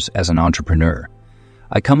customers as an entrepreneur.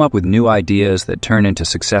 I come up with new ideas that turn into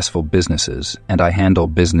successful businesses, and I handle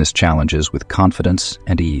business challenges with confidence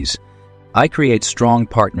and ease. I create strong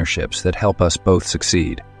partnerships that help us both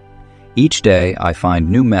succeed. Each day, I find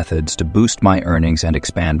new methods to boost my earnings and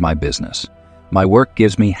expand my business. My work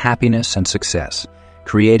gives me happiness and success,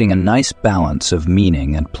 creating a nice balance of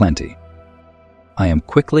meaning and plenty. I am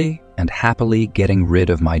quickly and happily getting rid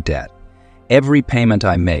of my debt. Every payment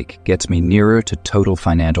I make gets me nearer to total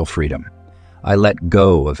financial freedom. I let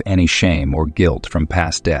go of any shame or guilt from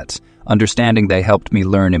past debts, understanding they helped me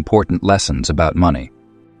learn important lessons about money.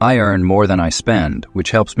 I earn more than I spend, which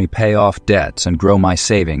helps me pay off debts and grow my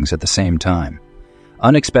savings at the same time.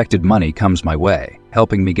 Unexpected money comes my way,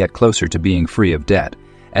 helping me get closer to being free of debt.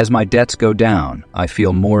 As my debts go down, I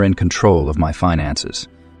feel more in control of my finances.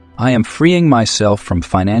 I am freeing myself from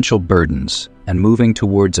financial burdens and moving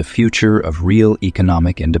towards a future of real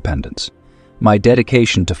economic independence. My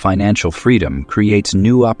dedication to financial freedom creates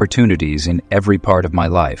new opportunities in every part of my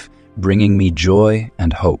life, bringing me joy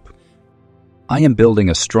and hope. I am building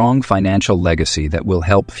a strong financial legacy that will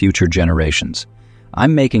help future generations.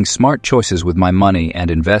 I'm making smart choices with my money and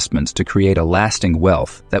investments to create a lasting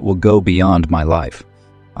wealth that will go beyond my life.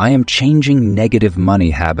 I am changing negative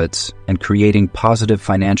money habits and creating positive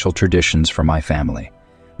financial traditions for my family.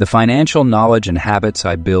 The financial knowledge and habits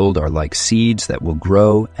I build are like seeds that will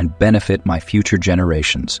grow and benefit my future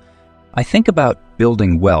generations. I think about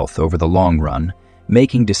building wealth over the long run,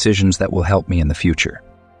 making decisions that will help me in the future.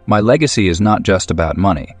 My legacy is not just about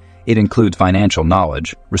money. It includes financial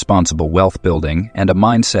knowledge, responsible wealth building, and a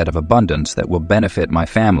mindset of abundance that will benefit my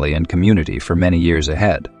family and community for many years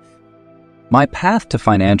ahead. My path to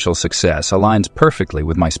financial success aligns perfectly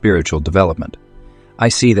with my spiritual development. I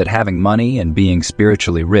see that having money and being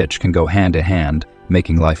spiritually rich can go hand in hand,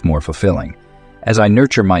 making life more fulfilling. As I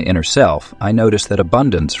nurture my inner self, I notice that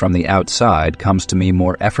abundance from the outside comes to me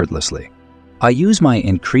more effortlessly. I use my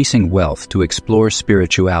increasing wealth to explore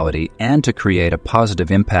spirituality and to create a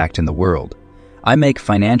positive impact in the world. I make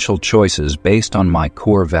financial choices based on my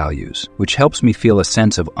core values, which helps me feel a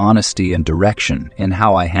sense of honesty and direction in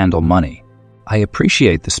how I handle money. I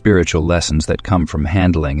appreciate the spiritual lessons that come from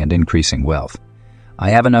handling and increasing wealth.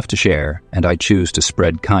 I have enough to share, and I choose to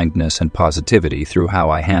spread kindness and positivity through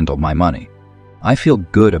how I handle my money. I feel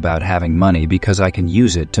good about having money because I can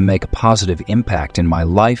use it to make a positive impact in my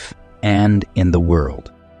life and in the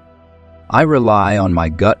world. I rely on my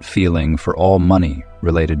gut feeling for all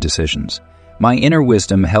money-related decisions. My inner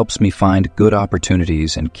wisdom helps me find good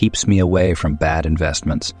opportunities and keeps me away from bad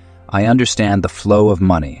investments. I understand the flow of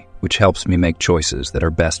money, which helps me make choices that are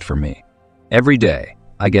best for me. Every day,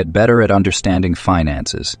 I get better at understanding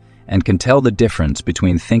finances and can tell the difference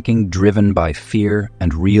between thinking driven by fear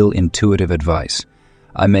and real intuitive advice.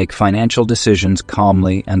 I make financial decisions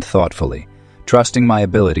calmly and thoughtfully, trusting my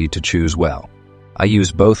ability to choose well. I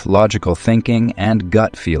use both logical thinking and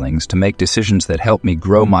gut feelings to make decisions that help me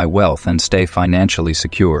grow my wealth and stay financially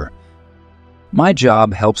secure. My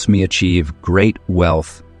job helps me achieve great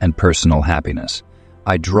wealth and personal happiness.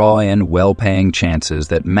 I draw in well-paying chances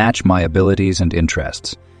that match my abilities and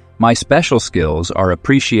interests. My special skills are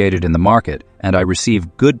appreciated in the market, and I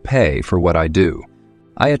receive good pay for what I do.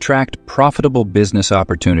 I attract profitable business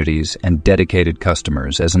opportunities and dedicated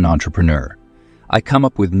customers as an entrepreneur. I come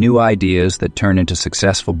up with new ideas that turn into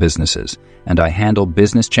successful businesses, and I handle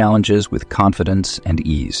business challenges with confidence and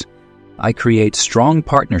ease. I create strong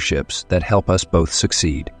partnerships that help us both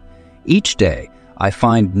succeed. Each day, I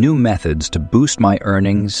find new methods to boost my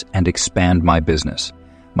earnings and expand my business.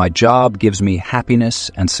 My job gives me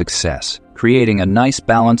happiness and success, creating a nice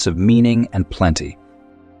balance of meaning and plenty.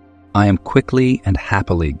 I am quickly and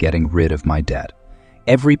happily getting rid of my debt.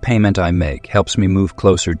 Every payment I make helps me move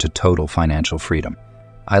closer to total financial freedom.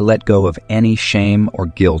 I let go of any shame or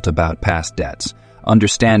guilt about past debts,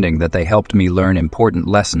 understanding that they helped me learn important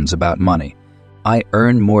lessons about money. I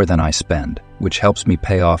earn more than I spend, which helps me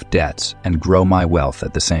pay off debts and grow my wealth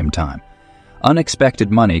at the same time.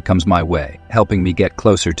 Unexpected money comes my way, helping me get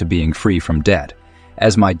closer to being free from debt.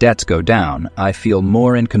 As my debts go down, I feel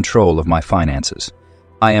more in control of my finances.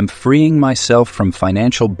 I am freeing myself from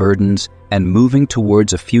financial burdens and moving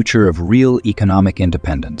towards a future of real economic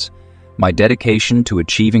independence. My dedication to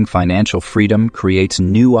achieving financial freedom creates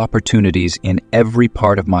new opportunities in every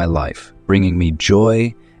part of my life, bringing me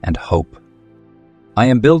joy and hope. I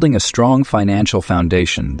am building a strong financial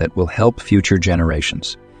foundation that will help future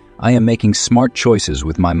generations. I am making smart choices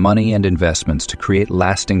with my money and investments to create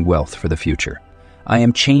lasting wealth for the future. I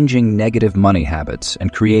am changing negative money habits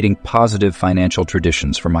and creating positive financial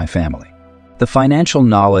traditions for my family. The financial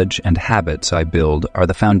knowledge and habits I build are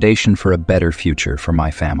the foundation for a better future for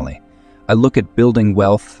my family. I look at building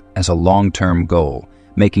wealth as a long-term goal,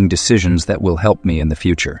 making decisions that will help me in the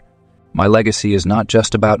future. My legacy is not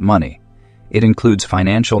just about money. It includes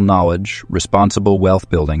financial knowledge, responsible wealth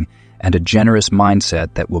building, and a generous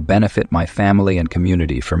mindset that will benefit my family and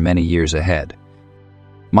community for many years ahead.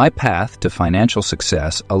 My path to financial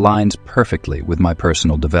success aligns perfectly with my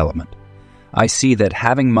personal development. I see that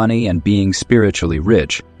having money and being spiritually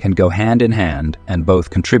rich can go hand in hand and both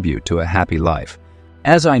contribute to a happy life.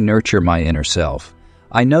 As I nurture my inner self,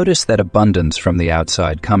 I notice that abundance from the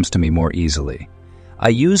outside comes to me more easily. I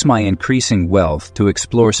use my increasing wealth to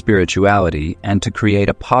explore spirituality and to create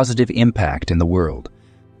a positive impact in the world.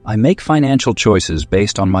 I make financial choices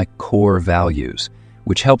based on my core values,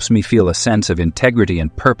 which helps me feel a sense of integrity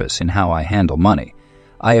and purpose in how I handle money.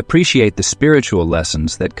 I appreciate the spiritual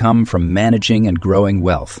lessons that come from managing and growing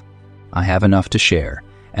wealth. I have enough to share,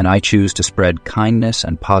 and I choose to spread kindness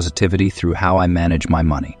and positivity through how I manage my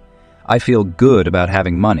money. I feel good about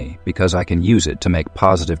having money because I can use it to make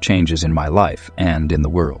positive changes in my life and in the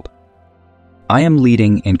world. I am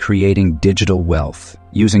leading in creating digital wealth,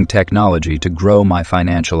 using technology to grow my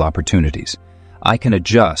financial opportunities. I can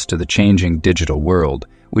adjust to the changing digital world,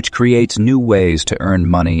 which creates new ways to earn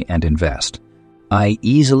money and invest. I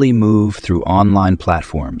easily move through online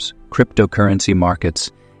platforms, cryptocurrency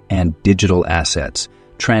markets, and digital assets,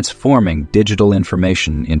 transforming digital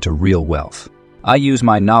information into real wealth. I use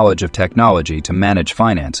my knowledge of technology to manage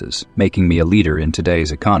finances, making me a leader in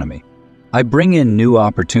today's economy. I bring in new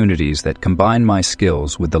opportunities that combine my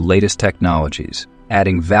skills with the latest technologies,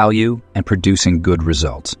 adding value and producing good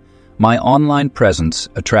results. My online presence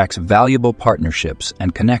attracts valuable partnerships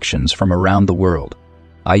and connections from around the world.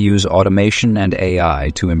 I use automation and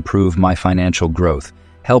AI to improve my financial growth,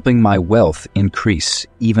 helping my wealth increase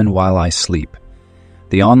even while I sleep.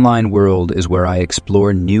 The online world is where I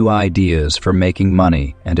explore new ideas for making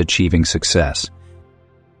money and achieving success.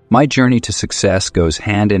 My journey to success goes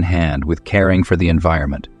hand in hand with caring for the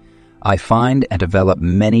environment. I find and develop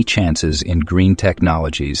many chances in green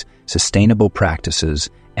technologies, sustainable practices,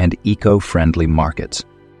 and eco-friendly markets.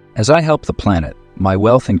 As I help the planet, my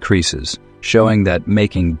wealth increases, showing that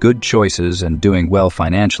making good choices and doing well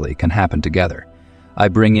financially can happen together. I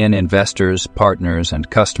bring in investors, partners, and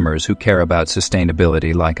customers who care about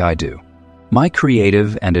sustainability like I do. My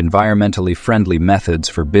creative and environmentally friendly methods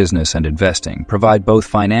for business and investing provide both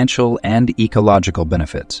financial and ecological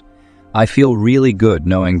benefits. I feel really good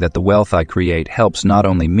knowing that the wealth I create helps not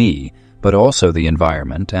only me, but also the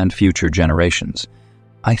environment and future generations.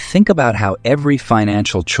 I think about how every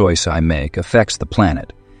financial choice I make affects the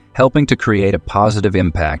planet, helping to create a positive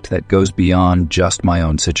impact that goes beyond just my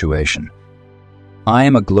own situation. I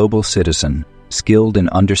am a global citizen, skilled in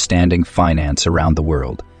understanding finance around the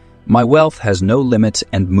world. My wealth has no limits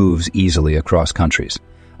and moves easily across countries.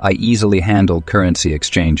 I easily handle currency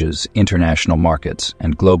exchanges, international markets,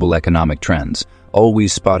 and global economic trends,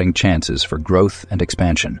 always spotting chances for growth and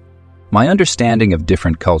expansion. My understanding of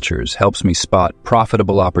different cultures helps me spot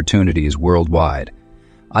profitable opportunities worldwide.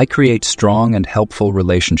 I create strong and helpful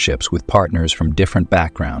relationships with partners from different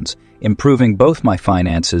backgrounds, improving both my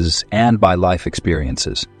finances and my life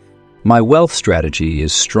experiences. My wealth strategy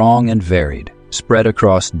is strong and varied, spread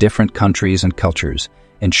across different countries and cultures,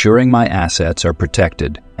 ensuring my assets are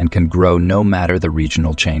protected and can grow no matter the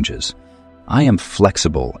regional changes. I am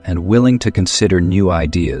flexible and willing to consider new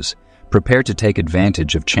ideas, prepared to take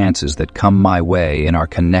advantage of chances that come my way in our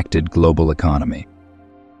connected global economy.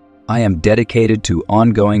 I am dedicated to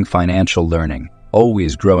ongoing financial learning,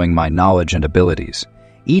 always growing my knowledge and abilities.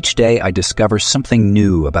 Each day I discover something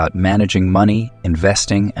new about managing money,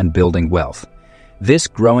 investing, and building wealth. This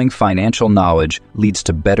growing financial knowledge leads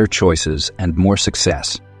to better choices and more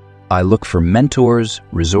success. I look for mentors,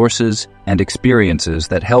 resources, and experiences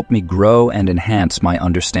that help me grow and enhance my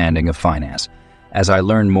understanding of finance. As I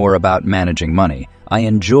learn more about managing money, I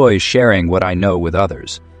enjoy sharing what I know with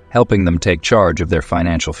others, helping them take charge of their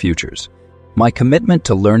financial futures. My commitment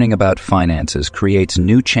to learning about finances creates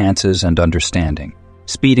new chances and understanding,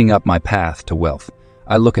 speeding up my path to wealth.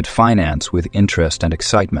 I look at finance with interest and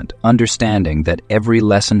excitement, understanding that every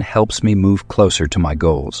lesson helps me move closer to my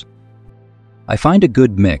goals. I find a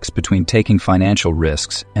good mix between taking financial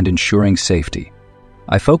risks and ensuring safety.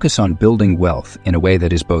 I focus on building wealth in a way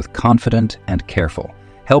that is both confident and careful,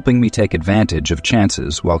 helping me take advantage of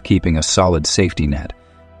chances while keeping a solid safety net.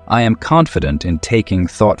 I am confident in taking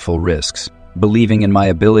thoughtful risks, believing in my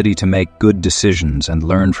ability to make good decisions and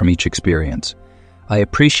learn from each experience. I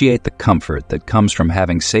appreciate the comfort that comes from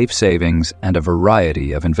having safe savings and a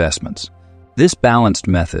variety of investments. This balanced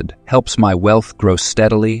method helps my wealth grow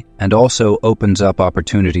steadily and also opens up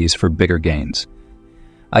opportunities for bigger gains.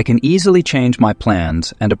 I can easily change my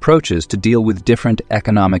plans and approaches to deal with different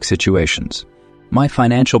economic situations. My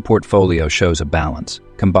financial portfolio shows a balance,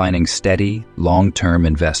 combining steady, long-term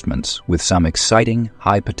investments with some exciting,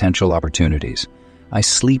 high-potential opportunities. I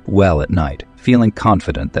sleep well at night, feeling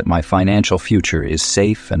confident that my financial future is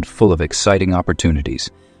safe and full of exciting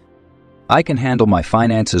opportunities. I can handle my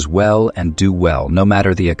finances well and do well no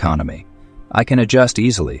matter the economy. I can adjust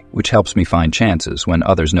easily, which helps me find chances when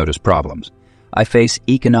others notice problems. I face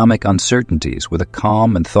economic uncertainties with a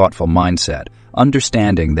calm and thoughtful mindset,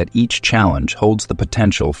 understanding that each challenge holds the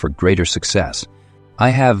potential for greater success.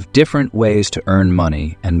 I have different ways to earn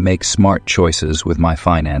money and make smart choices with my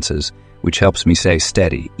finances, which helps me stay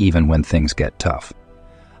steady even when things get tough.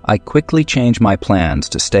 I quickly change my plans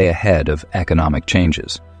to stay ahead of economic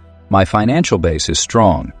changes. My financial base is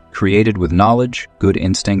strong, created with knowledge, good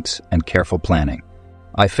instincts, and careful planning.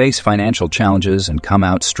 I face financial challenges and come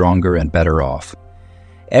out stronger and better off.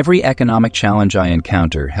 Every economic challenge I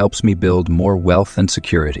encounter helps me build more wealth and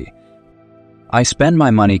security. I spend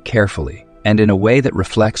my money carefully and in a way that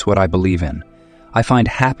reflects what I believe in. I find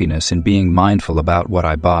happiness in being mindful about what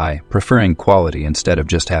I buy, preferring quality instead of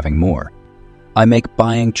just having more. I make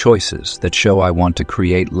buying choices that show I want to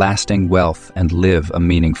create lasting wealth and live a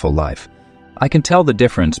meaningful life. I can tell the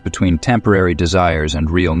difference between temporary desires and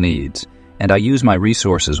real needs, and I use my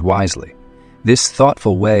resources wisely. This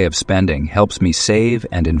thoughtful way of spending helps me save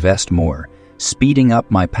and invest more, speeding up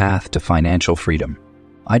my path to financial freedom.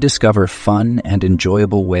 I discover fun and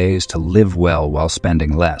enjoyable ways to live well while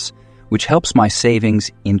spending less, which helps my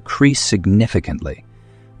savings increase significantly.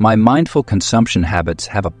 My mindful consumption habits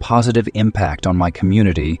have a positive impact on my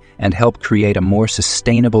community and help create a more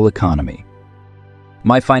sustainable economy.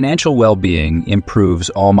 My financial well-being improves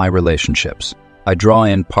all my relationships. I draw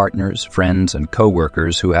in partners, friends, and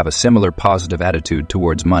coworkers who have a similar positive attitude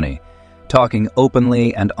towards money. Talking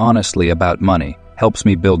openly and honestly about money helps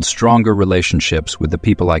me build stronger relationships with the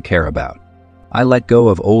people I care about. I let go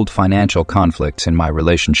of old financial conflicts in my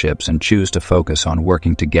relationships and choose to focus on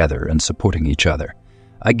working together and supporting each other.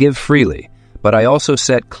 I give freely, but I also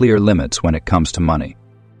set clear limits when it comes to money.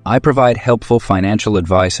 I provide helpful financial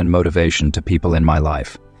advice and motivation to people in my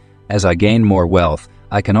life. As I gain more wealth,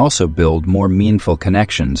 I can also build more meaningful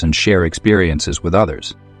connections and share experiences with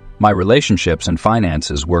others. My relationships and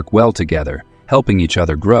finances work well together, helping each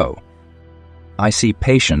other grow. I see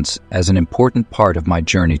patience as an important part of my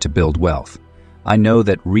journey to build wealth. I know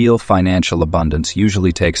that real financial abundance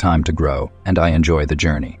usually takes time to grow, and I enjoy the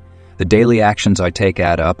journey. The daily actions I take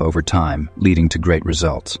add up over time, leading to great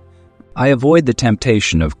results. I avoid the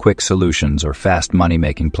temptation of quick solutions or fast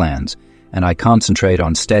money-making plans, and I concentrate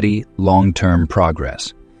on steady, long-term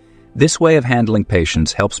progress. This way of handling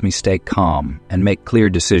patience helps me stay calm and make clear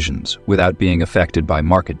decisions without being affected by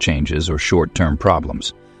market changes or short-term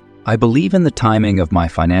problems. I believe in the timing of my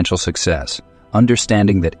financial success,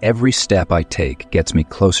 understanding that every step I take gets me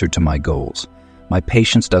closer to my goals. My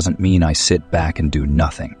patience doesn't mean I sit back and do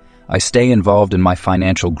nothing. I stay involved in my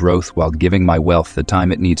financial growth while giving my wealth the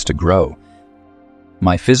time it needs to grow.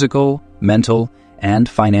 My physical, mental, and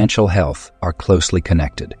financial health are closely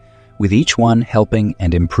connected, with each one helping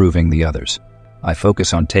and improving the others. I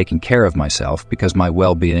focus on taking care of myself because my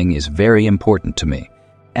well-being is very important to me.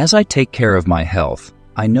 As I take care of my health,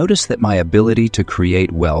 I notice that my ability to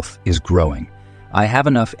create wealth is growing. I have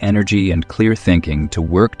enough energy and clear thinking to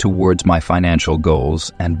work towards my financial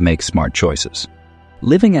goals and make smart choices.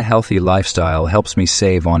 Living a healthy lifestyle helps me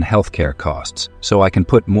save on healthcare costs, so I can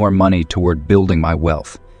put more money toward building my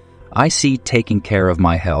wealth. I see taking care of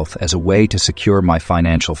my health as a way to secure my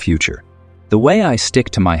financial future. The way I stick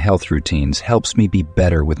to my health routines helps me be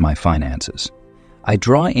better with my finances. I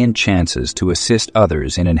draw in chances to assist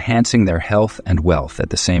others in enhancing their health and wealth at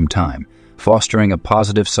the same time, fostering a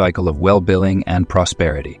positive cycle of well-being and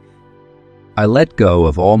prosperity. I let go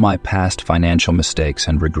of all my past financial mistakes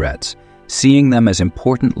and regrets, seeing them as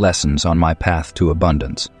important lessons on my path to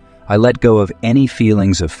abundance. I let go of any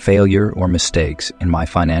feelings of failure or mistakes in my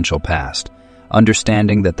financial past,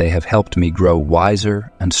 understanding that they have helped me grow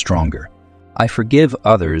wiser and stronger. I forgive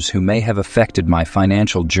others who may have affected my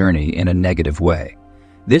financial journey in a negative way.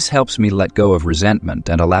 This helps me let go of resentment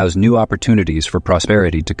and allows new opportunities for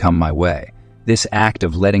prosperity to come my way. This act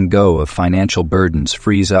of letting go of financial burdens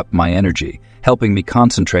frees up my energy, helping me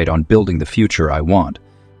concentrate on building the future I want.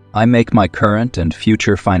 I make my current and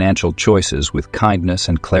future financial choices with kindness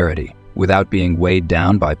and clarity, without being weighed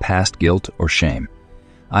down by past guilt or shame.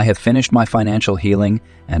 I have finished my financial healing,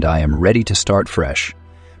 and I am ready to start fresh,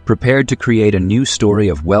 prepared to create a new story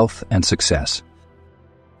of wealth and success.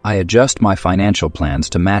 I adjust my financial plans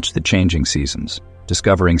to match the changing seasons,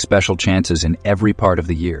 discovering special chances in every part of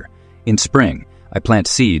the year. In spring, I plant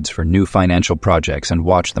seeds for new financial projects and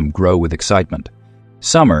watch them grow with excitement.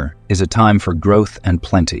 Summer is a time for growth and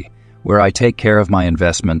plenty, where I take care of my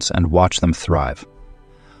investments and watch them thrive.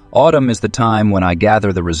 Autumn is the time when I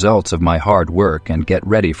gather the results of my hard work and get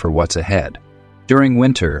ready for what's ahead. During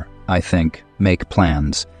winter, I think, make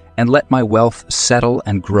plans, and let my wealth settle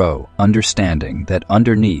and grow, understanding that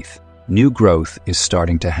underneath, new growth is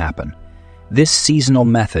starting to happen. This seasonal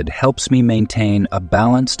method helps me maintain a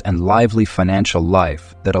balanced and lively financial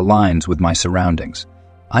life that aligns with my surroundings.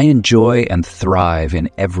 I enjoy and thrive in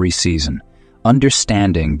every season,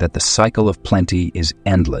 understanding that the cycle of plenty is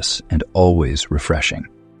endless and always refreshing.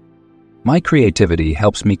 My creativity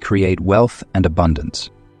helps me create wealth and abundance.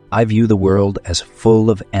 I view the world as full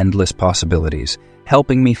of endless possibilities,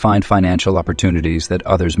 helping me find financial opportunities that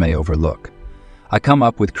others may overlook. I come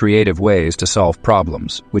up with creative ways to solve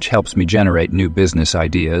problems, which helps me generate new business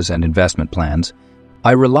ideas and investment plans.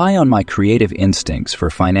 I rely on my creative instincts for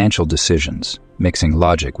financial decisions, mixing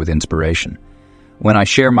logic with inspiration. When I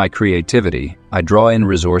share my creativity, I draw in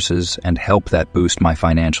resources and help that boost my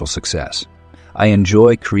financial success. I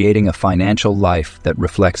enjoy creating a financial life that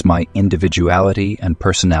reflects my individuality and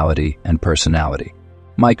personality.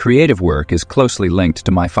 My creative work is closely linked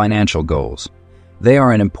to my financial goals. They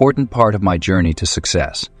are an important part of my journey to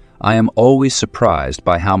success. I am always surprised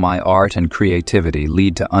by how my art and creativity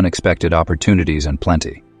lead to unexpected opportunities and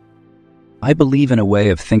plenty. I believe in a way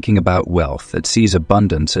of thinking about wealth that sees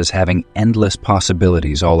abundance as having endless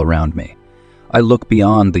possibilities all around me. I look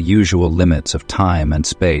beyond the usual limits of time and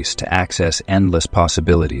space to access endless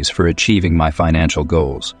possibilities for achieving my financial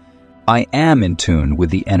goals. I am in tune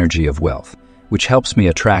with the energy of wealth, which helps me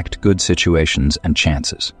attract good situations and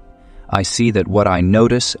chances. I see that what I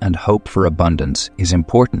notice and hope for abundance is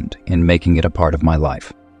important in making it a part of my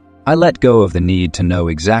life. I let go of the need to know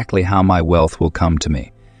exactly how my wealth will come to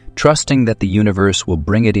me, trusting that the universe will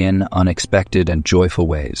bring it in unexpected and joyful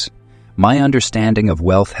ways. My understanding of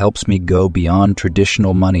wealth helps me go beyond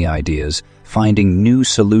traditional money ideas, finding new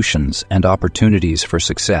solutions and opportunities for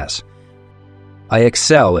success. I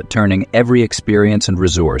excel at turning every experience and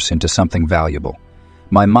resource into something valuable.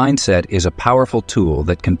 My mindset is a powerful tool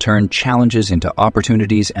that can turn challenges into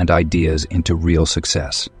opportunities and ideas into real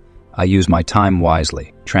success. I use my time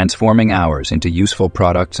wisely, transforming hours into useful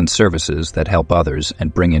products and services that help others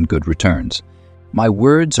and bring in good returns. My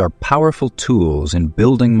words are powerful tools in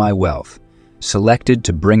building my wealth, selected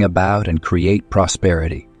to bring about and create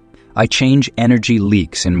prosperity. I change energy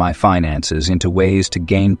leaks in my finances into ways to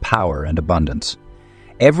gain power and abundance.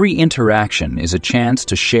 Every interaction is a chance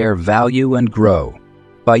to share value and grow.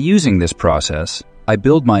 By using this process, I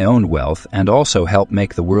build my own wealth and also help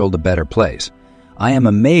make the world a better place. I am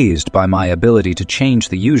amazed by my ability to change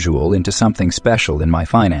the usual into something special in my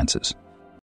finances.